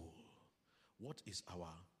your role? What is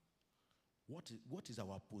our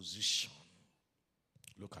position?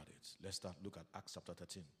 Look at it. Let's start. Look at Acts chapter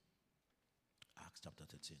 13. Acts chapter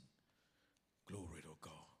 13. Glory to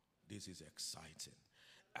God. This is exciting.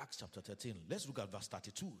 Acts chapter 13. Let's look at verse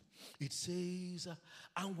 32. It says,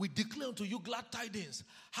 and we declare unto you glad tidings,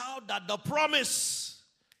 how that the promise,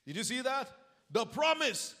 did you see that? The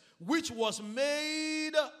promise which was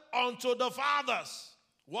made unto the fathers.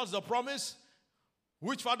 What's the promise?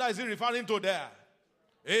 Which father is he referring to there?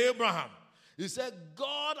 Abraham. He said,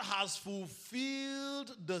 God has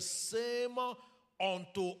fulfilled the same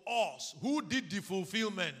unto us. Who did the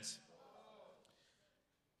fulfillment?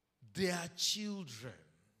 Their children.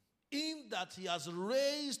 In that he has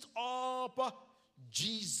raised up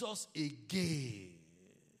Jesus again.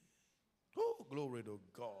 Oh, glory to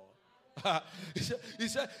God. He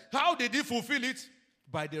said, how did he fulfill it?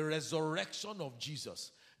 By the resurrection of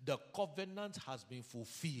Jesus. The covenant has been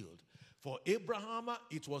fulfilled. For Abraham,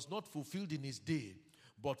 it was not fulfilled in his day.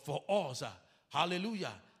 But for us,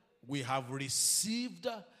 hallelujah, we have received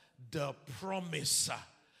the promise.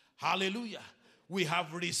 Hallelujah. We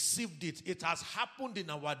have received it. It has happened in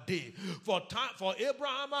our day. For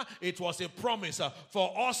Abraham, it was a promise.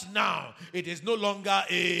 For us now, it is no longer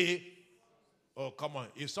a... Oh, come on.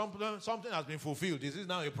 If something has been fulfilled, this is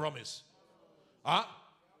now a promise. Huh?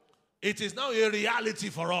 It is now a reality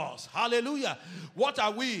for us. Hallelujah. What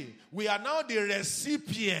are we? We are now the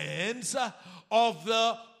recipients of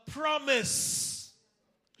the promise.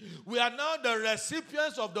 We are now the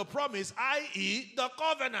recipients of the promise, i.e., the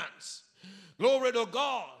covenant. Glory to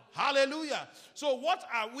God. Hallelujah. So what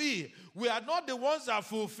are we? We are not the ones that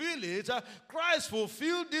fulfill it. Christ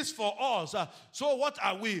fulfilled this for us. So what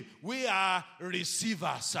are we? We are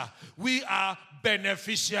receivers. We are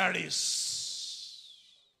beneficiaries.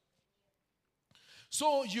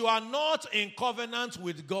 So you are not in covenant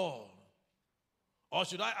with God. Or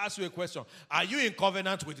should I ask you a question? Are you in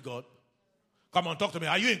covenant with God? Come on, talk to me.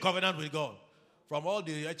 Are you in covenant with God? From all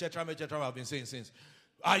the etc. I've been saying since.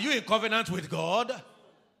 Are you in covenant with God?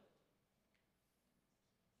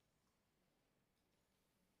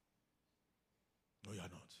 No, you are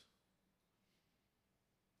not.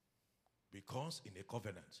 Because in a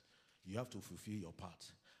covenant, you have to fulfill your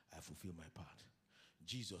part. I fulfill my part.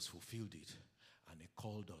 Jesus fulfilled it, and he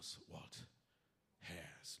called us what?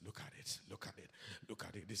 Heirs. Look at it. Look at it. Look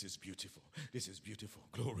at it. This is beautiful. This is beautiful.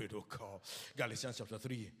 Glory to God. Galatians chapter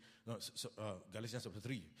 3. Galatians chapter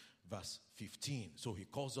 3, verse 15. So he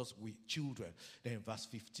calls us we children. Then verse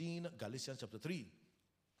 15, Galatians chapter 3.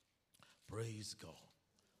 Praise God.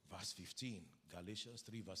 Verse 15. Galatians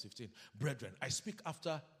 3, verse 15. Brethren, I speak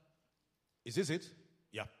after. Is this it?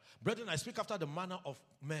 Yeah. Brethren, I speak after the manner of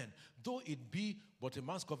men. Though it be but a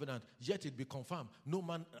man's covenant, yet it be confirmed. No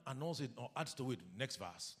man announces it or adds to it. Next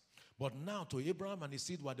verse. But now to Abraham and his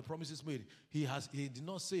seed were the promises made. He did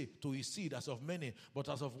not say to his seed as of many, but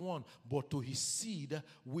as of one, but to his seed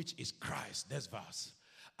which is Christ. Next verse.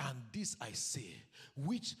 And this I say,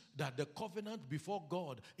 which that the covenant before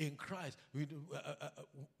God in Christ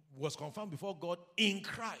was confirmed before God in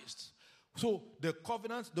Christ. So the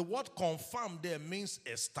covenant, the word confirmed there means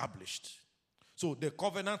established. So the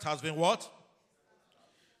covenant has been what?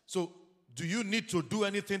 So do you need to do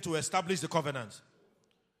anything to establish the covenant?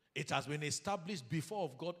 It has been established before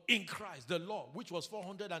of God in Christ. The law, which was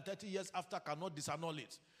 430 years after, cannot disannul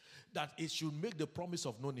it. That it should make the promise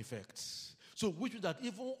of none effect. So which means that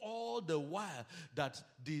even all the while that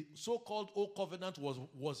the so-called old covenant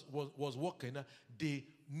was working, the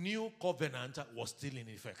new covenant was still in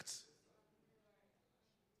effect.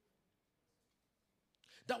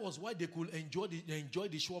 That was why they could enjoy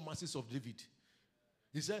the sure mercies of David.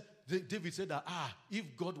 He said, David said that,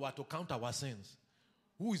 if God were to count our sins,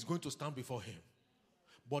 who is going to stand before him?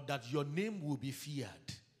 But that your name will be feared.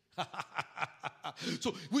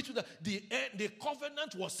 So, which the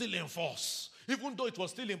covenant was still in force, even though it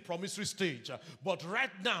was still in promissory stage. But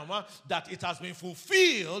right now, that it has been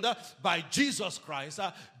fulfilled by Jesus Christ,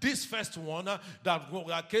 this first one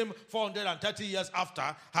that came 430 years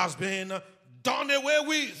after has been done away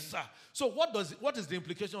with. So what is the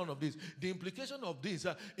implication of this? The implication of this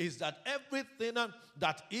is that everything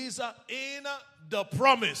that is in the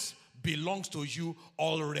promise belongs to you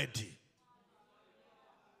already.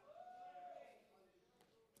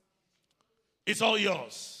 It's all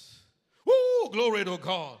yours. Woo! Glory to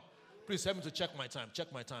God. Please help me to check my time.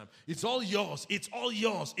 Check my time. It's all yours. It's all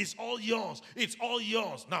yours. It's all yours. It's all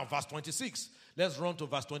yours. Now, verse 26. Let's run to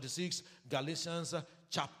verse 26. Galatians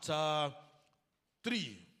chapter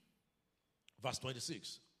 3. Verse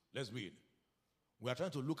 26. Let's read. We are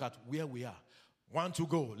trying to look at where we are. One to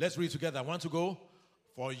go. Let's read together. One to go.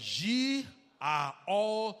 For ye are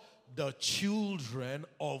all the children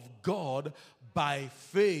of God by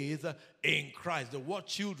faith in Christ. The word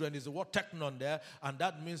children is the word teknon there, and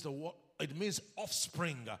that means it means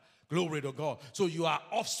offspring. Glory to God. So you are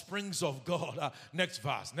offsprings of God. Next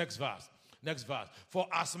verse. For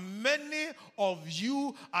as many of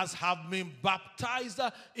you as have been baptized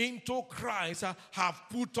into Christ have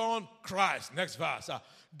put on Christ. Next verse.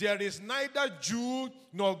 There is neither Jew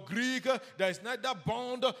nor Greek. There is neither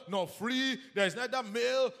bond nor free. There is neither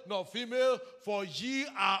male nor female. For ye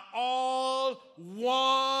are all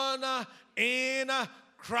one in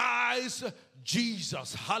Christ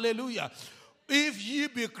Jesus. Hallelujah. If ye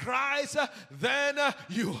be Christ, then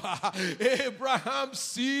you are Abraham's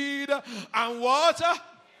seed. And what?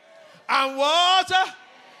 And what?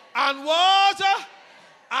 And what?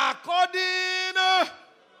 According,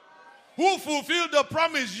 who fulfilled the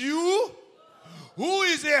promise? You. Who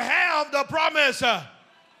is the heir of the promise?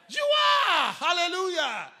 You are.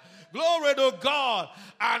 Hallelujah. Glory to God.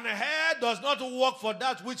 And heir does not work for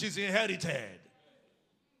that which is inherited.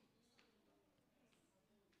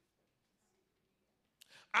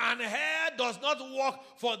 And heir does not work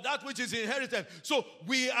for that which is inherited. So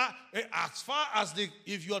we are, as far as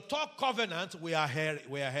if you talk covenant, we are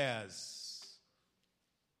heirs.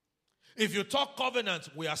 If you talk covenant,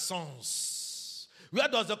 we are sons. Where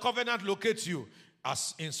does the covenant locate you?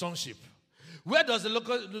 As in sonship. Where does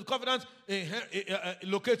the covenant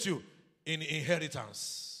locate you? In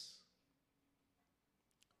inheritance.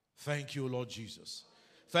 Thank you, Lord Jesus.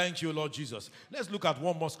 Thank you, Lord Jesus. Let's look at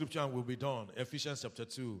one more scripture and we'll be done. Ephesians chapter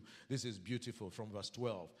 2. This is beautiful from verse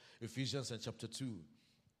 12. Ephesians and chapter 2.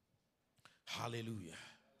 Hallelujah.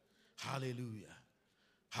 Hallelujah.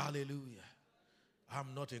 Hallelujah.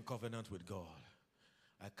 I'm not in covenant with God.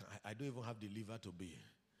 I don't even have the liver to be.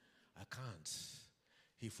 I can't.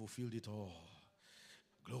 He fulfilled it all.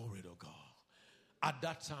 Glory to God. At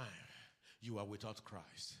that time, you are without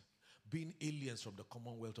Christ, being aliens from the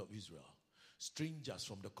commonwealth of Israel, strangers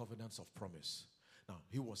from the covenants of promise. Now,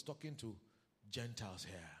 he was talking to Gentiles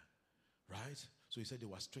here, right? So he said they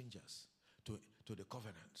were strangers to the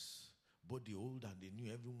covenants. Both the old and the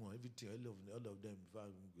new, everyone, everything, all of them,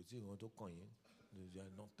 they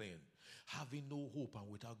are nothing. Having no hope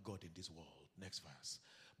and without God in this world. Next verse.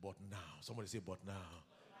 But now. Somebody say, but now.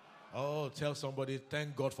 Oh, tell somebody,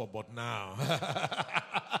 thank God for but now.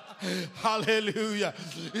 Hallelujah.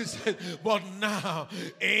 He said, but now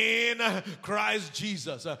in Christ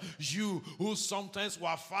Jesus, you who sometimes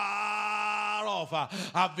were far off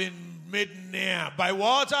have been made near. By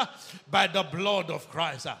what? By the blood of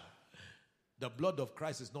Christ. The blood of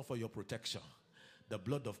Christ is not for your protection. The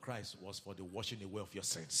blood of Christ was for the washing away of your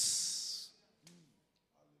sins.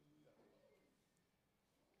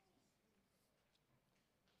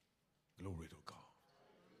 Glory to God.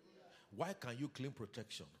 Why can you claim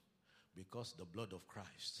protection? Because the blood of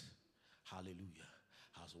Christ, hallelujah,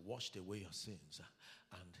 has washed away your sins.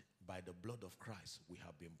 And by the blood of Christ, we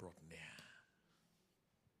have been brought near.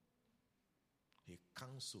 He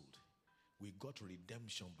cancelled. We got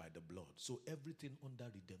redemption by the blood. So everything under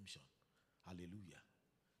redemption, hallelujah,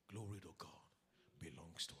 glory to God,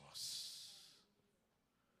 belongs to us.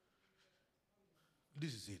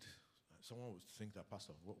 This is it. Someone would think that,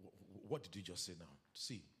 Pastor, what did you just say now?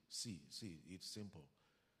 See, it's simple.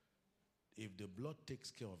 If the blood takes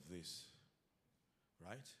care of this,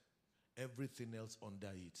 right, everything else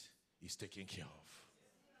under it is taken care of.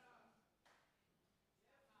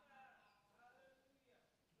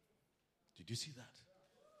 Did you see that?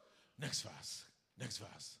 Next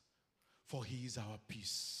verse. For he is our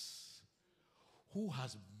peace, who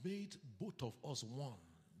has made both of us one,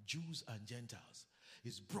 Jews and Gentiles.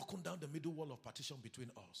 He's broken down the middle wall of partition between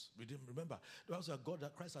us. Remember, there was a God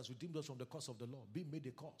that Christ has redeemed us from the curse of the law, being made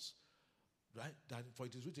a curse. Right? That for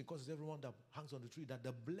it is written, curses everyone that hangs on the tree, that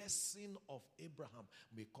the blessing of Abraham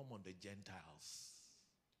may come on the Gentiles.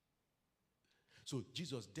 So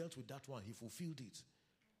Jesus dealt with that one. He fulfilled it.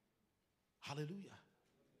 Hallelujah.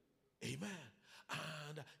 Amen.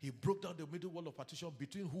 And he broke down the middle wall of partition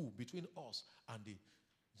between who? Between us and the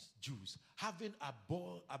Jews. Having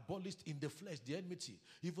abolished in the flesh the enmity,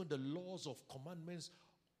 even the laws of commandments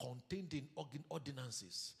contained in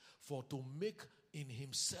ordinances, for to make in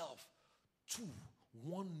himself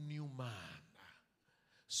one new man,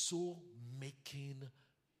 so making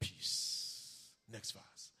peace. Next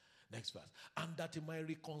verse. And that he might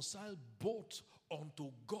reconcile both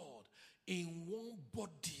unto God in one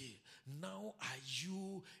body. Now are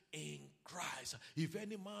you in Christ. If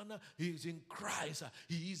any man is in Christ,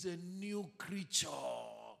 he is a new creature.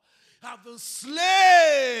 Having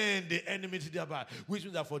slain the enmity thereby, which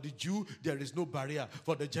means that for the Jew there is no barrier,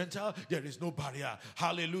 for the Gentile there is no barrier.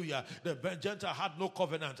 Hallelujah. The Gentile had no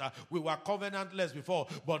covenant. We were covenantless before,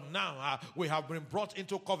 but now we have been brought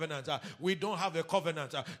into covenant. We don't have a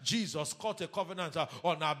covenant. Jesus cut a covenant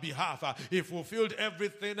on our behalf. He fulfilled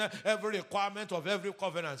everything, every requirement of every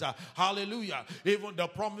covenant. Hallelujah. Even the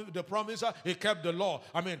promise, he kept the law.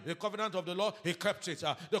 The covenant of the law, he kept it.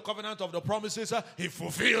 The covenant of the promises, he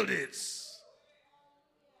fulfilled it.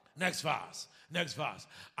 Next verse.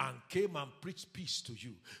 And came and preached peace to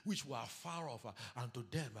you, which were far off, and to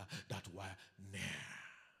them that were near.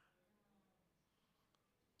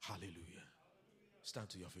 Hallelujah. Stand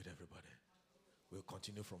to your feet, everybody. We'll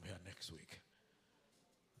continue from here next week.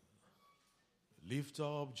 Lift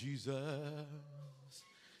up Jesus.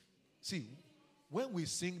 See, when we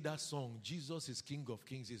sing that song, Jesus is King of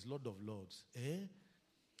Kings, is Lord of Lords.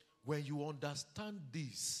 When you understand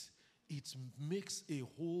this, it makes a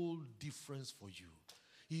whole difference for you.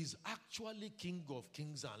 He is actually King of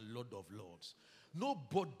Kings and Lord of Lords.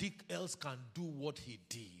 Nobody else can do what he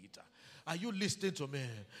did. Are you listening to me?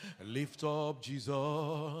 Lift up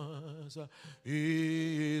Jesus.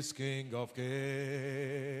 He is King of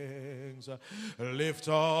Kings. Lift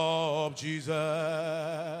up Jesus.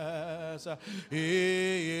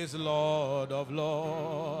 He is Lord of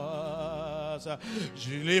Lords.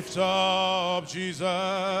 Lift up Jesus.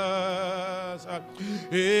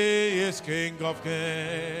 He is King of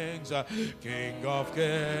Kings. King of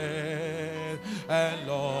Kings and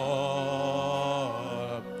Lord.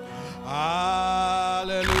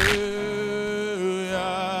 Hallelujah.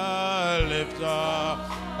 Lift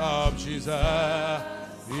up Jesus.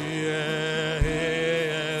 He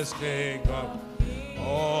is King of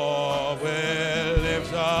all. We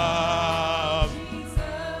lift up.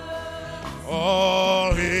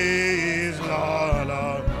 Oh, He is Lord.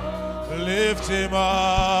 Lift Him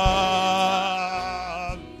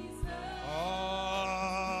up.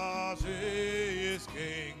 Oh, He is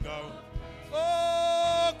King of.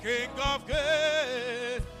 Oh, King of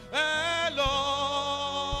Kings and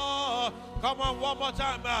Lord. Come on, one more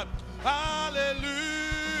time, man. Hallelujah.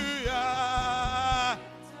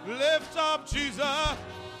 Lift up Jesus.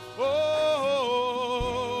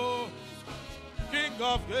 Oh, King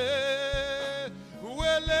of Kings. We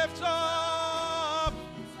lift up.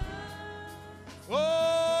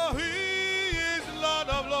 Oh, He is Lord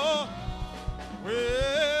of Lords. We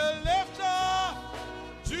lift up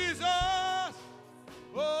Jesus.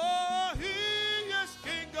 Oh, He is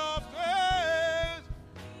King of Kings.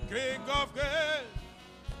 King of Kings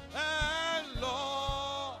and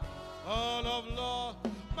Lord of Lords.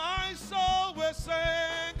 My soul will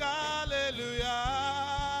sing hallelujah.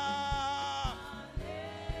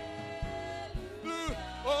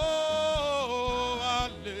 Oh,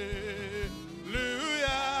 hallelujah.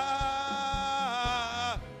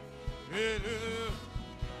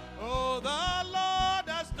 Oh, the Lord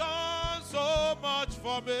has done so much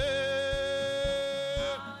for me.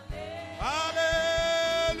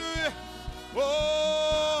 Hallelujah.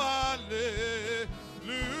 Oh, hallelujah.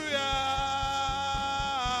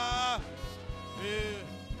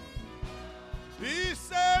 He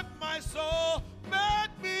saved my soul,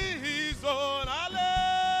 made me His own.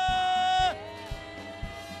 Hallelujah.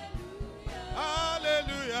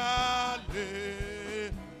 Hallelujah.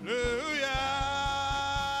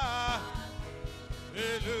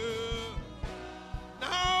 Hallelujah.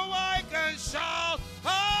 Now I can shout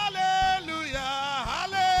hallelujah.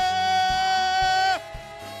 Hallelujah.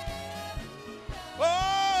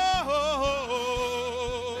 Oh,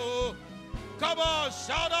 come on,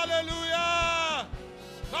 shout hallelujah.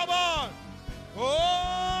 Come on.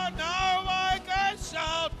 Oh, now I can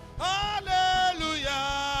shout hallelujah.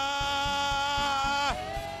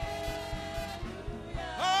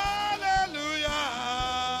 Hallelujah.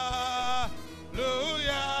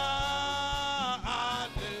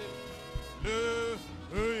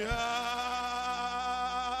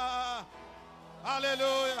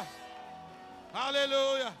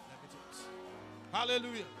 Hallelujah. Hallelujah.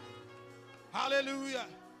 Hallelujah. Hallelujah.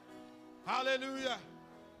 Hallelujah.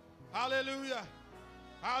 Hallelujah.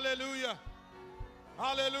 Hallelujah.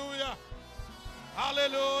 Hallelujah.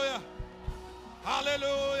 Hallelujah.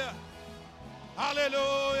 Hallelujah.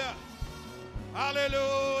 Hallelujah.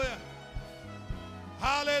 Hallelujah.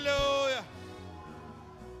 Hallelujah.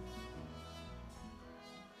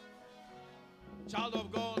 Child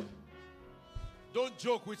of God, don't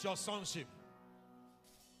joke with your sonship.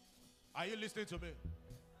 Are you listening to me?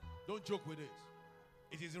 Don't joke with it.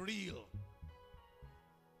 It is real.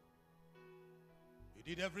 He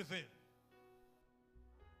did everything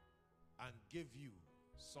and gave you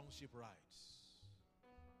sonship rights.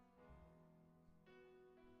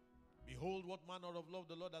 Behold, what manner of love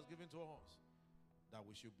the Lord has given to us, that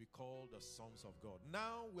we should be called the sons of God.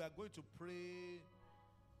 Now we are going to pray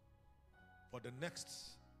for the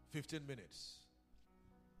next 15 minutes.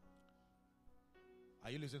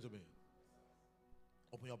 Are you listening to me?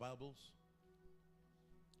 Open your Bibles.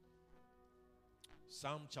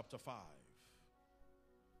 Psalm chapter 5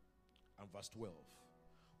 and verse 12.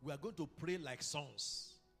 We are going to pray like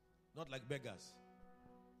sons, not like beggars.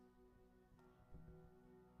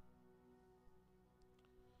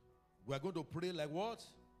 We are going to pray like what?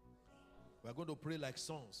 We are going to pray like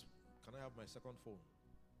sons. Can I have my second phone?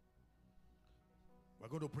 We are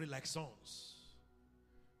going to pray like sons.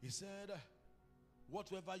 He said,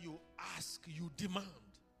 whatever you ask, you demand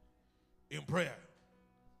in prayer,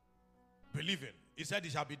 believing. He said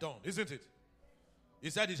it shall be done, isn't it? He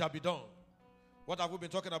said it shall be done. What have we been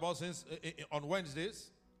talking about since on Wednesdays?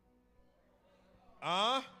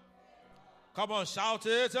 Come on, shout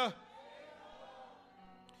it.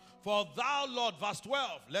 For thou, Lord, verse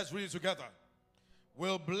 12, let's read it together,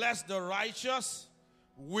 will bless the righteous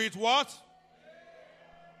with what?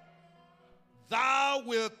 Thou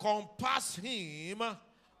will compass him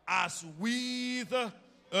as with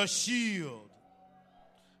a shield.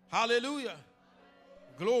 Hallelujah.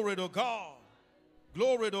 Glory to God.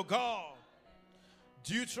 Glory to God.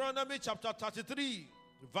 Deuteronomy chapter 33,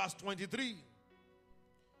 verse 23.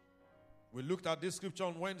 We looked at this scripture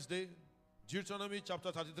on Wednesday. Deuteronomy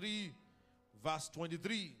chapter 33, verse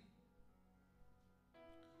 23.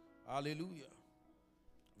 Hallelujah.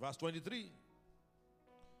 Verse 23.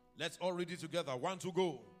 Let's all read it together. 1 to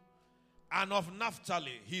go. And of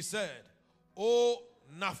Naphtali, he said, O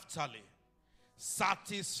Naphtali,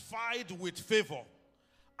 satisfied with favor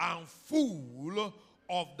and full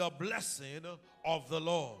of the blessing of the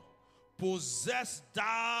Lord, possess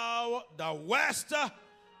thou the west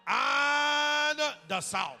and the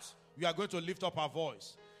south. We are going to lift up our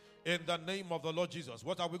voice in the name of the Lord Jesus.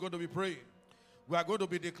 What are we going to be praying? We are going to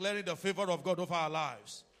be declaring the favor of God over our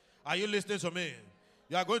lives. Are you listening to me?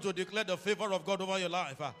 You are going to declare the favor of God over your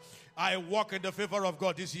life. I walk in the favor of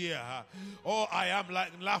God this year. Oh, I am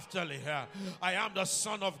like Naphtali. I am the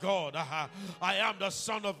son of God. I am the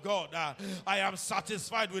son of God. I am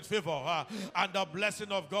satisfied with favor and the blessing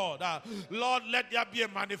of God. Lord, let there be a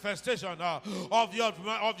manifestation of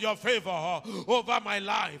your favor over my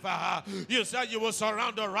life. You said you will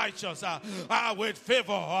surround the righteous with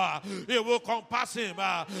favor. You will compass him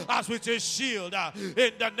as with a shield.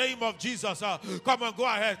 In the name of Jesus. Come on, go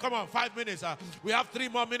ahead. Come on, 5 minutes. We have 3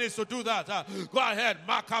 more minutes to do that. Go ahead.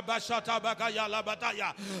 Makabashata bagaya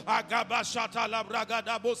labataya. Agabashata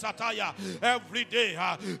labragada bosataya. Every day,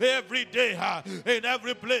 in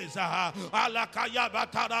every place. Alakaya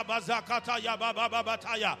batara bazakataya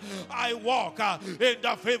bababataya. I walk in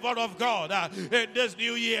the favor of God in this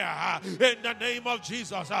new year. In the name of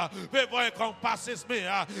Jesus. Favor encompasses me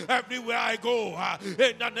everywhere I go.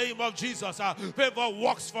 In the name of Jesus. Favor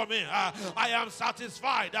works for me. I am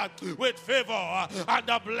satisfied with favor and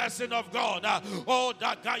the blessing of God. Oh,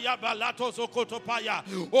 Dagaya Balato Sokotopaya.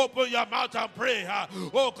 Open your mouth and pray.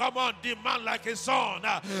 Oh, come on, demand like a son.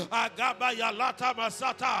 Agabaya Lata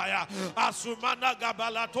Masataya. Asumana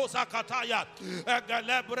Gabalatosa Kataya.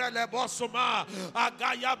 Egalebre Lebosuma.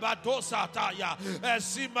 Agaya Badosataya.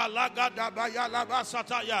 Esima Laga Dabaya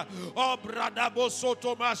Labasataya. Oh, Bradabo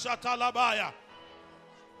Soto Mashatalabaya.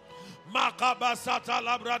 Makabasata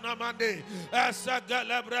labrana mande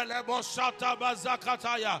esegelebre lebosata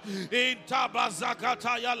bazakataya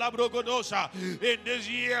intabazakataya labrogodosha. In this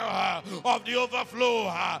year of the overflow,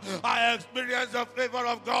 I experience the favor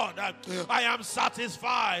of God. I am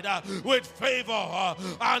satisfied with favor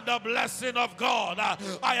and the blessing of God.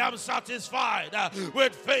 I am satisfied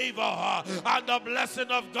with favor and the blessing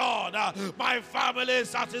of God. My family is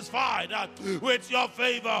satisfied with your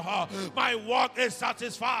favor. My work is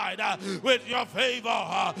satisfied with your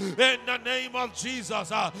favor. In the name of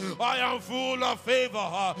Jesus, I am full of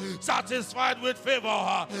favor, satisfied with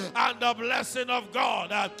favor and the blessing of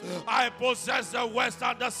God. I possess the west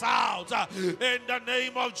and the south. In the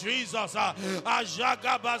name of Jesus, as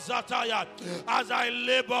I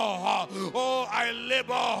labor, I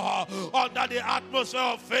labor under the atmosphere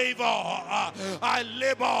of favor. I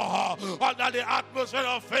labor under the atmosphere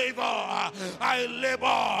of favor. I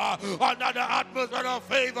labor under the atmosphere of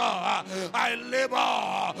favor. I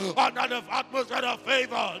labor under the atmosphere of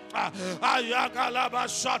favor.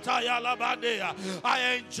 I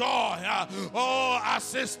enjoy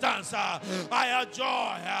assistance. I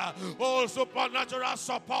enjoy supernatural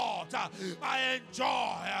support. I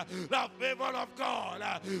enjoy the favor of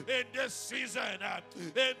God in this season.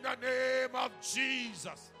 In the name of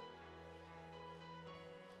Jesus.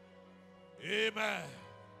 Amen.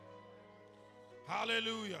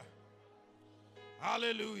 Hallelujah.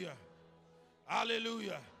 Hallelujah.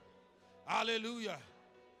 Hallelujah. Hallelujah.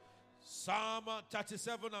 Psalm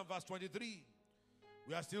 37 and verse 23.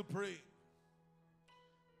 We are still praying.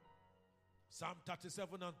 Psalm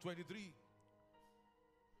 37 and 23.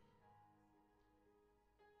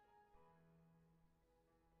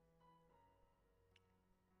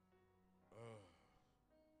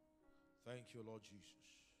 Thank you, Lord Jesus.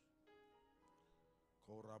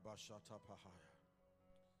 Korabashata pahaya.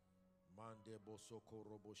 Mande bosoko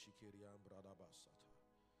robo shikiriam bradabasata.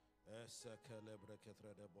 Esekelebre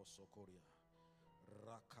ketrede bosokoria.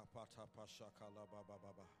 Rakapata pashakala baba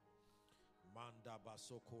baba. Manda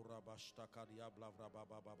basoko rabashtakaria blavra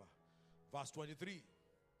baba baba. Verse 23.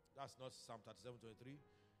 That's not Psalm 37, 23. It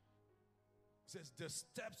says the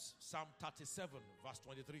steps, Psalm 37, verse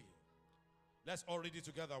 23. Let's all read it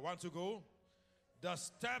together. 1 to go. The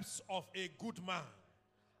steps of a good man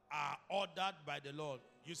are ordered by the Lord.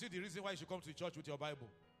 You see the reason why you should come to church with your Bible.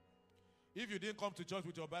 If you didn't come to church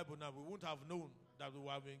with your Bible now, we wouldn't have known that we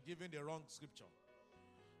have been given the wrong scripture.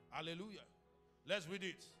 Hallelujah. Let's read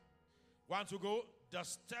it. 1 to go. The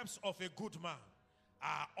steps of a good man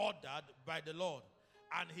are ordered by the Lord,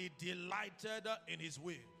 and he delighted in his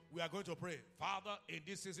way. We are going to pray. Father, in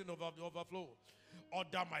this season of the overflow,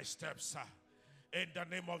 order my steps in the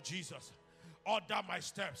name of Jesus. Order my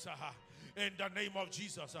steps in the name of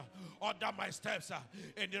Jesus. Order my steps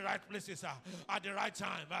in the right places at the right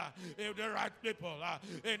time, in the right people,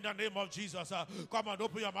 in the name of Jesus. Come on,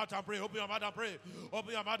 open your mouth and pray. Open your mouth and pray.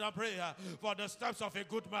 Open your mouth and pray for the steps of a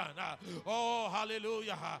good man. Oh,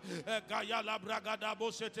 hallelujah.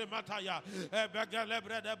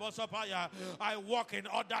 I walk in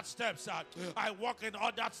ordered steps. I walk in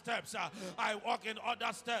ordered steps. I walk in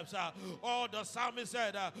ordered steps. Oh, the psalmist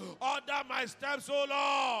said, order my steps, O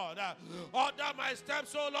Lord. Order my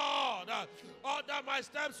steps, O Lord. Order my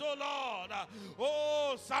steps, O Lord.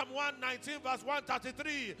 Oh, Psalm 119, verse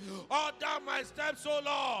 133. Order my steps, O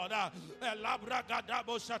Lord.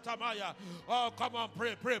 Oh, come on,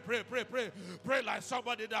 pray. Pray like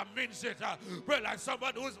somebody that means it. Pray like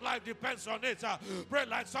somebody whose life depends on it. Pray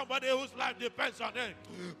like somebody whose life depends on it.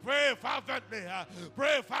 Pray fervently.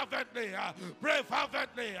 Pray fervently. Pray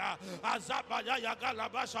fervently. Azabaya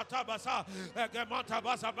yagalaba shatabasa. Egemanta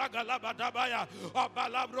basa bagalaba dabaya.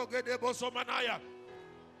 Obalabroge bosomanaya.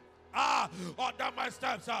 Order my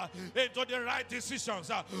steps into the right decisions.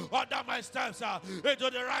 Order my steps into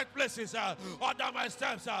the right places. Order my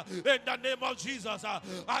steps in the name of Jesus.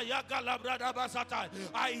 I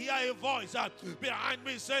hear a voice behind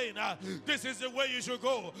me saying, this is the way you should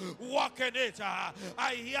go. Walk in it.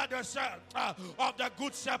 I hear the sound of the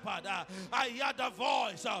good shepherd. I hear the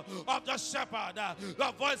voice of the shepherd,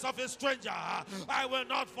 the voice of a stranger. I will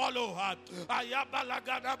not follow.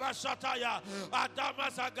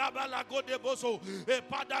 Lagodeboso,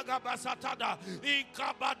 Epadaga Basatada,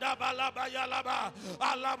 Incabada Balabayalaba,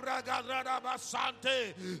 Alabraga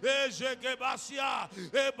Sante, Ejegebasia,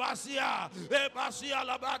 Ebasia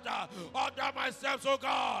Labada. Order my steps, O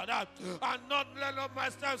God, and not let my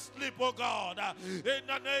steps slip, O God. In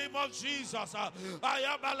the name of Jesus, I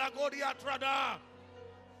am Alagodia Trada,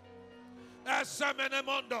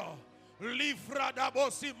 Esemenemondo, Lifrada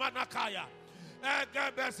Bosi Manakaya.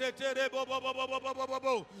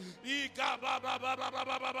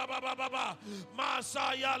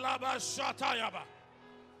 Masaya laba shatayaba.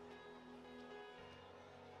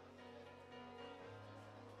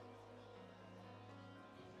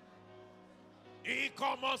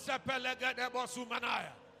 Ikomo sepelega de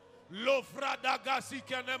bosumanaya. Lofrada gasi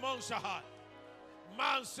kenemon shahai.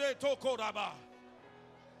 Manse tokoraba.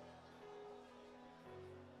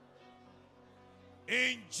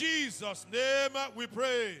 In Jesus' name we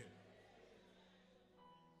pray.